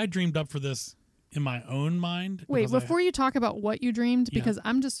 what I dreamed up for this in my own mind. Wait, because before you talk about what you dreamed, Yeah. because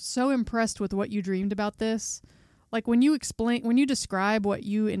I'm just so impressed with what you dreamed about this. Like when you describe what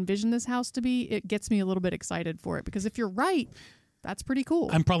you envision this house to be, it gets me a little bit excited for it. Because if you're right, that's pretty cool.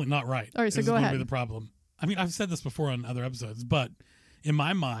 I'm probably not right. All right, so This go is going ahead. to be the problem. I mean, I've said this before on other episodes, but in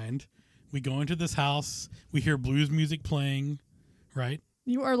my mind, we go into this house, we hear blues music playing, right?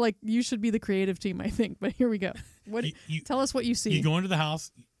 You are like, you should be the creative team, I think. But here we go. What? Tell us what you see. You go into the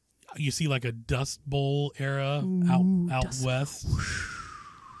house, you see like a Dust Bowl era out Dust- west.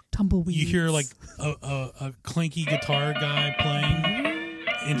 Tumbleweeds. You hear like a clanky guitar guy playing.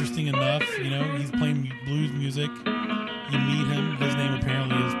 Interesting enough, he's playing blues music. You meet him. His name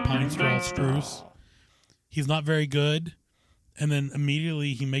apparently is Pine Straw Spruce. He's not very good. And then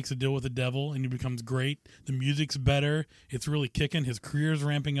immediately he makes a deal with the devil and he becomes great. The music's better. It's really kicking. His career's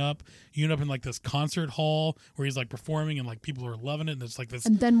ramping up. You end up in like this concert hall where he's like performing and like people are loving it. And it's like this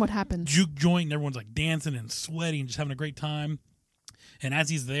And then what happens? juke joint and everyone's like dancing and sweating and just having a great time. And as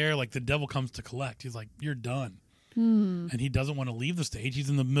he's there, like the devil comes to collect. He's like, you're done. And he doesn't want to leave the stage. He's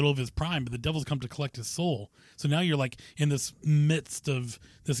in the middle of his prime, but the devil's come to collect his soul. So now you're like in this midst of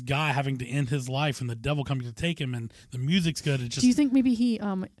this guy having to end his life and the devil coming to take him, and the music's good. It's just Do you think maybe he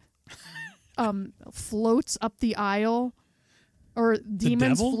floats up the aisle, or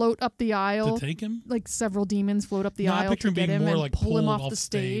demons devil? float up the aisle? to take him? Like several demons float up the No, I aisle picture to him get being him more and like pull him pulled off the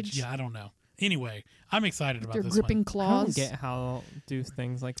stage. Yeah, I don't know. Anyway, I'm excited about They're this gripping one. I claws. don't get how they'll do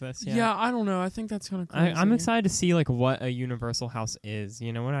things like this. Yeah, I don't know. I think that's kind of crazy. I'm excited to see like what a universal house is.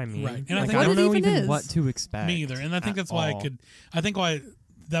 You know what I mean? Right. And I Like, think I that's- don't know What it even even is. what to expect. Me either. And I think at that's why all.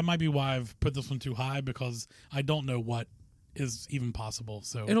 that might be why I've put this one too high, because I don't know what is even possible.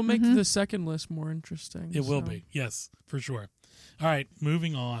 So It'll make Mhm. the second list more interesting. it will so. be. Yes, for sure. All right,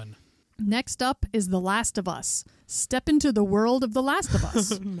 moving on. Next up is The Last of Us. Step into the world of The Last of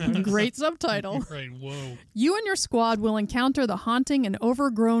Us. Great subtitle. Right, whoa. You and your squad will encounter the haunting and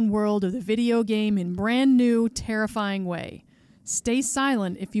overgrown world of the video game in brand new, terrifying way. Stay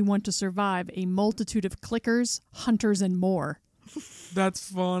silent if you want to survive a multitude of clickers, hunters, and more.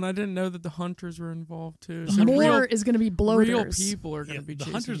 That's fun. I didn't know that the hunters were involved too. The hunters- More is going to be bloaters. real people are going to Yeah, be the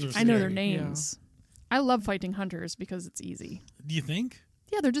chasing hunters you. are I know their scary. names. I love fighting hunters because it's easy. Do you think?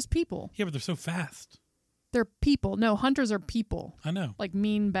 Yeah, they're just people. Yeah, but they're so fast. They're people. No, hunters are people. I know. Like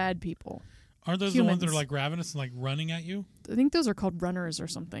mean, bad people. Aren't those the ones that are humans. like ravenous and like running at you? I think those are called runners or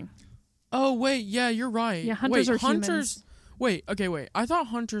something. Oh wait, yeah, you're right. Yeah, hunters wait, are hunters. humans. Wait, okay, wait. I thought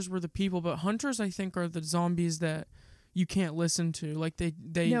hunters were the people, but hunters I think are the zombies that you can't listen to. Like they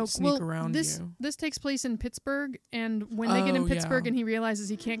No, sneak well, around this you. this takes place in Pittsburgh, and when they get in Oh, Pittsburgh yeah. and he realizes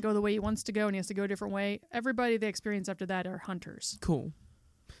he can't go the way he wants to go and he has to go a different way, everybody they experience after that are hunters. Cool.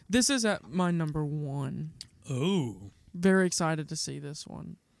 This is at my number 1. Oh. Very excited to see this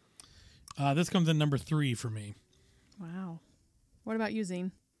one. This comes in number 3 for me. Wow. What about you,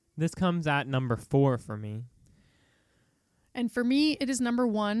 Zine? This comes at number 4 for me. And for me, it is number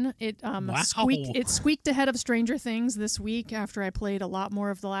 1. It squeaked ahead of Stranger Things this week after I played a lot more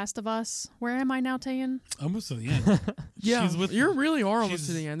of The Last of Us. Where am I now, Tayan? Almost to the end. Yeah, She's with you really are almost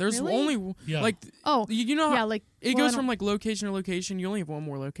to the end. There's Really? only like you know yeah, like it well, goes from like location to location. You only have one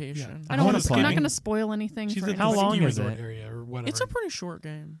more location. I don't want to. play. I'm not going to spoil anything. She's for at How the long ski is resort it? area or whatever. It's a pretty short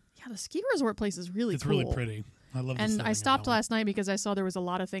game. Yeah, the ski resort place is really It's cool. really pretty. I love the And setting I of stopped that one. last night because I saw there was a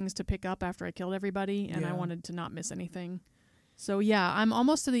lot of things to pick up after I killed everybody, and I Yeah. wanted to not miss anything. So yeah, I'm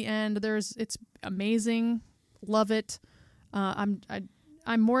almost to the end. It's amazing, love it. I'm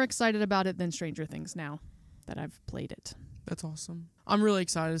more excited about it than Stranger Things now that I've played it. That's awesome. I'm really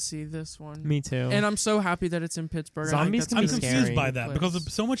excited to see this one. Me too. And I'm so happy that it's in Pittsburgh. I think Zombies that's can I'm be gonna confused scary. by that place. because of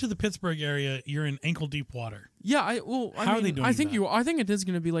so much of the Pittsburgh area, you're in ankle deep water. Yeah, How are they doing I think that? I think it is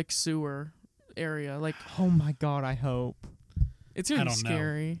going to be like sewer area. Like Oh my god, I hope. it's going I to be don't know.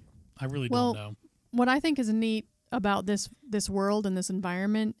 scary. I really Well, don't know. What I think is neat about this world and this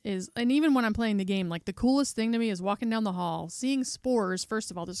environment is, and even when I'm playing the game, like the coolest thing to me is walking down the hall, seeing spores.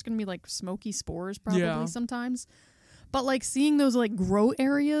 First of all, there's going to be like smoky spores probably Yeah. sometimes, but like seeing those like grow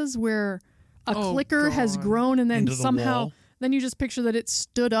areas where a Oh, clicker has God. grown and then Into the somehow wall. then you just picture that it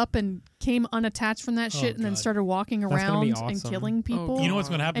stood up and came unattached from that Oh, shit and then God. started walking That's gonna around be and awesome. killing people. You know what's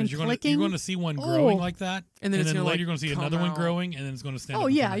going to happen and is you're clicking. going to see one growing Oh. like that, And then it's gonna, later like, you're going to see come another one out. growing, and then it's going to stand Oh up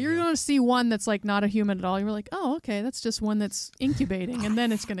and yeah, come at you're you. going to see one that's like not a human at all. You're like, oh okay, that's just one that's incubating, and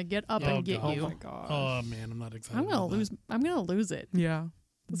then it's going to get up Oh, and get God. you. Oh my god. Oh man, I'm not excited. I'm gonna about that. lose. I'm gonna lose it. Yeah.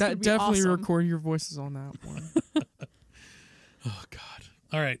 It's gonna That be definitely awesome. record your voices on that one. Oh god.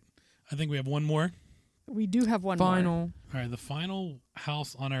 All right, I think we have one more. We do have one more. Final. All right, the final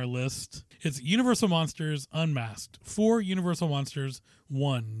house on our list is Universal Monsters Unmasked. 4 Universal Monsters,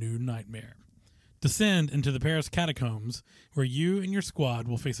 1 New Nightmare. Descend into the Paris catacombs, where you and your squad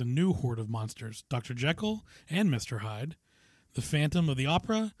will face a new horde of monsters: Dr. Jekyll and Mr. Hyde, the Phantom of the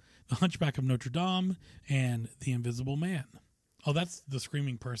Opera, the Hunchback of Notre Dame, and the Invisible Man. Oh, that's the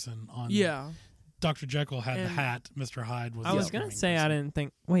screaming person on. Yeah. Dr. Jekyll had the And- hat. Mr. Hyde was. I the was gonna screaming say I person. didn't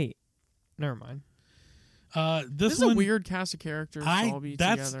think. Wait, never mind. This is one, a weird cast of characters to all be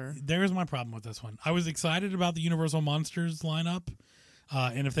together. There's my problem with this one. I was excited about the Universal Monsters lineup,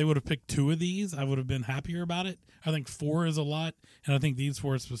 and if they would have picked 2 of these, I would have been happier about it. I think 4 is a lot, and I think these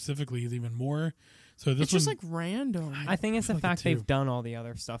 4 specifically is even more. So this It's just one, like random. I think it's feel the like fact it too. they've done all the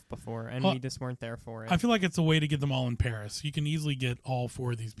other stuff before, and Well, we just weren't there for it. I feel like it's a way to get them all in Paris. You can easily get all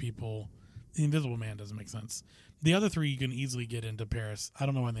 4 of these people. The Invisible Man doesn't make sense. The other 3 you can easily get into Paris. I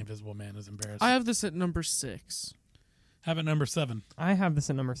don't know why the Invisible Man is in Paris. I have this at number 6. have it number 7. I have this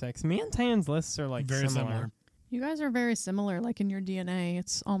at number 6. Me and Tan's lists are like Very similar. similar. You guys are very similar. Like in your DNA,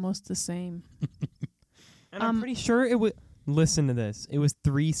 it's almost the same. And I'm pretty sure it would. Listen to this. It was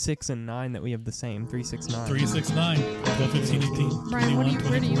 3, 6, and 9 that we have the same. 3, 6, 9. 3, 6, 9, 12, 15, 18, Brian, 21,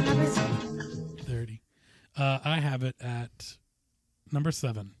 where do you have 24, it? 30. I have it at number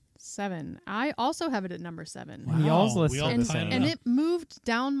 7. 7. I also have it at number 7. Wow. Y'all's We lists all are the And, same. tied and up. it moved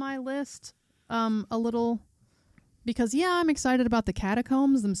down my list a little because I'm excited about the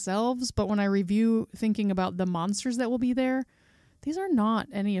catacombs themselves, but when I review thinking about the monsters that will be there, these are not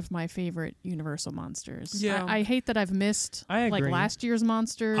any of my favorite Universal monsters. Yeah. I hate that I've missed I like agree. last year's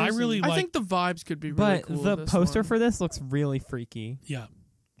monsters. I really and- I like, think the vibes could be really But cool. the this poster one. for this looks really freaky. yeah,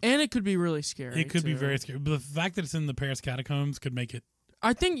 and it could be really scary. it could be too. very scary. But the fact that it's in the Paris catacombs could make it.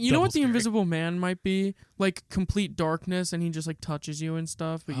 I think you know double what the scary. Invisible Man might be, like complete darkness, and he just like touches you and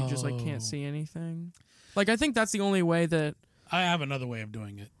stuff, but you just like Oh. can't see anything. Like I think that's the only way that I have another way of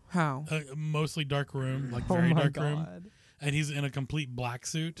doing it. how. Mostly dark room, like Oh very my dark room, god. and he's in a complete black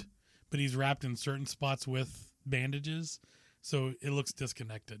suit, but he's wrapped in certain spots with bandages, so it looks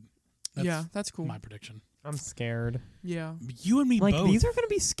disconnected. That's Yeah, that's cool. my prediction. I'm scared. Yeah, You and me Like both. these are gonna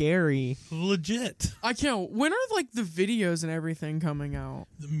be scary. legit. I can't. When are like the videos and everything coming out?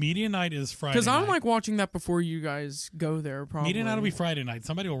 The media night is Friday. Because I'm night. like watching that before you guys go there. Probably Media night will be Friday night.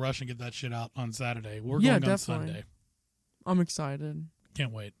 Somebody will rush and get that shit out on Saturday. We're Yeah, going on definitely. Sunday. I'm excited.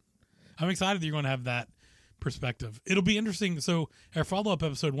 Can't wait. I'm excited that you're going to have that perspective. It'll be interesting. So our follow-up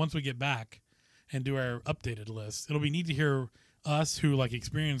episode, once we get back and do our updated list, it'll be neat to hear us who like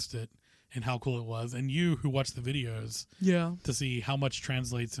experienced it and how cool it was, and you who watched the videos Yeah. to see how much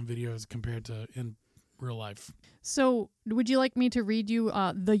translates in videos compared to in real life. So, would you like me to read you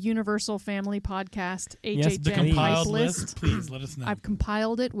the Universal Family Podcast Yes, The HHN please. hype compiled list? list, please let us know. I've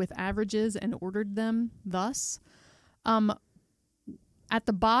compiled it with averages and ordered them thus. At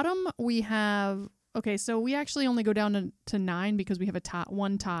the bottom, we have... Okay, so we actually only go down to 9 because we have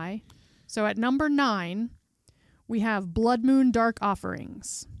one tie. So at number 9, we have Blood Moon Dark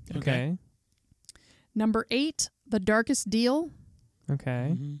Offerings. Okay. Number 8, The Darkest Deal.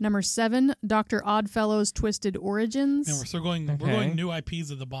 Okay. Number 7, Dr. Oddfellow's Twisted Origins. And we're still going. Okay. We're going new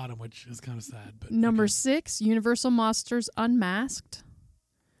IPs at the bottom, which is kind of sad. But Number okay. 6, Universal Monsters Unmasked.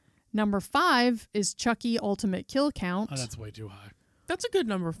 Number 5 is Chucky Ultimate Kill Count. Oh, that's way too high. That's a good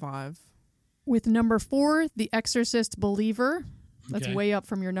number 5. With number 4, The Exorcist Believer. That's Okay. way up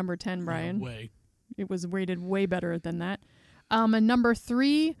from your number 10, Brian. Yeah, way. It was rated way better than that. And number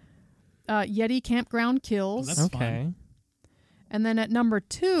 3, Yeti Campground Kills. That's Okay. fine. And then at number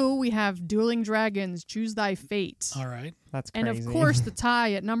 2, we have Dueling Dragons, Choose Thy Fate. All right. That's And crazy. of course, the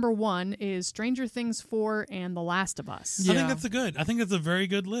tie at number 1 is Stranger Things 4 and The Last of Us. Yeah. I think that's a good. I think that's a very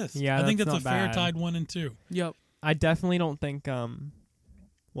good list. Yeah, I think that's that's a not fair bad. tied 1 and 2. Yep. I definitely don't think.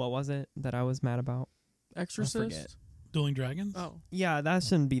 What was it that I was mad about? Exorcist. Dueling Dragons. Oh. Yeah, that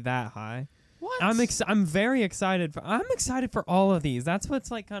shouldn't be that high. What? I'm very excited. I'm excited for all of these. That's what's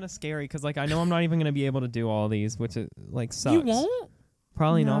like kind of scary because like I know I'm not even gonna be able to do all of these, which is like sucks. You won't?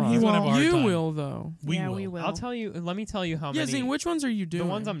 Probably No, not. he He's gonna have a won't. hard You time. will though. We yeah, will. we will. I'll tell you. Let me tell you how Yeah, many. Zane, which ones are you doing? The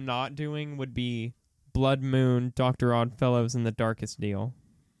ones I'm not doing would be Blood Moon, Dr. Oddfellows, and The Darkest Deal.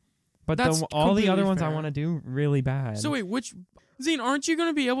 But That's all the other completely ones I fair. want to do really bad. So wait, which Zane, aren't you going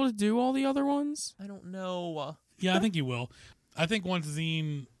to be able to do all the other ones? I don't know. Yeah, I think you will. I think once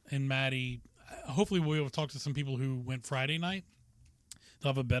Zine and Maddie, hopefully we'll be able to talk to some people who went Friday night.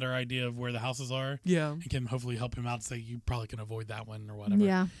 They'll have a better idea of where the houses are Yeah. and can hopefully help him out and say you probably can avoid that one or whatever.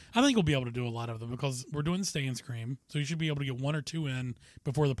 Yeah. I think we'll be able to do a lot of them because we're doing Stay and Scream. So you should be able to get 1 or 2 in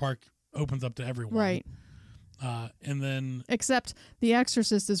before the park opens up to everyone. Right. And then, Except The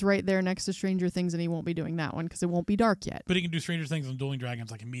Exorcist is right there next to Stranger Things, and he won't be doing that one because it won't be dark yet. but he can do Stranger Things and Dueling Dragons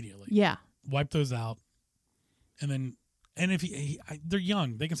like immediately. Yeah. Wipe those out. And then, and if they're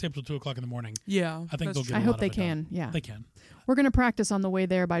young, they can stay up till 2 o'clock in the morning. Yeah. I think that's they'll get I a hope lot they of it done. can. Yeah. They can We're going to practice on the way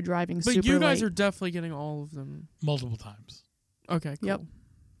there by driving But super you guys late. are definitely getting all of them. multiple times. Okay, cool. Yep.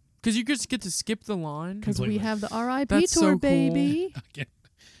 Because you just get to skip the line. Because we completely. have the RIP That's tour, so cool. baby. I can't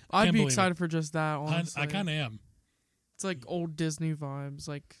I'd be believe excited for just that, I honestly. kind of am. It's like old Disney vibes.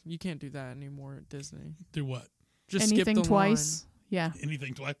 Like, you can't do that anymore at Disney. Do what? Just skip Anything the twice. Yeah.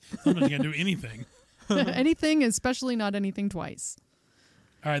 Anything twice. Sometimes you can't do anything. Anything, especially not anything twice.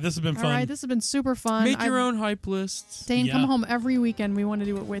 All right, this has been All fun. right, this has been super fun. Make your own hype lists. Dane, Yeah. come home every weekend. We want to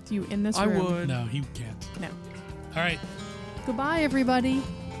do it with you in this I room. would. No, he can't. No. All right, Goodbye, everybody.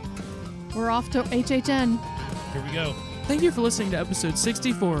 We're off to HHN. here we go. Thank you for listening to episode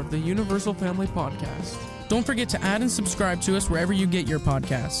 64 of the Universal Family Podcast. Don't forget to add and subscribe to us wherever you get your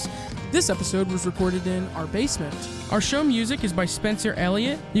podcasts. This episode was recorded in our basement. Our show music is by Spencer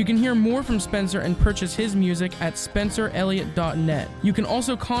Elliott. You can hear more from Spencer and purchase his music at spencerelliott.net. You can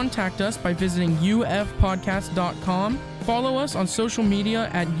also contact us by visiting ufpodcast.com. Follow us on social media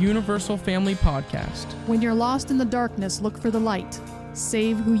at Universal Family Podcast. When you're lost in the darkness, look for the light.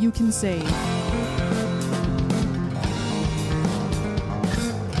 Save who you can save.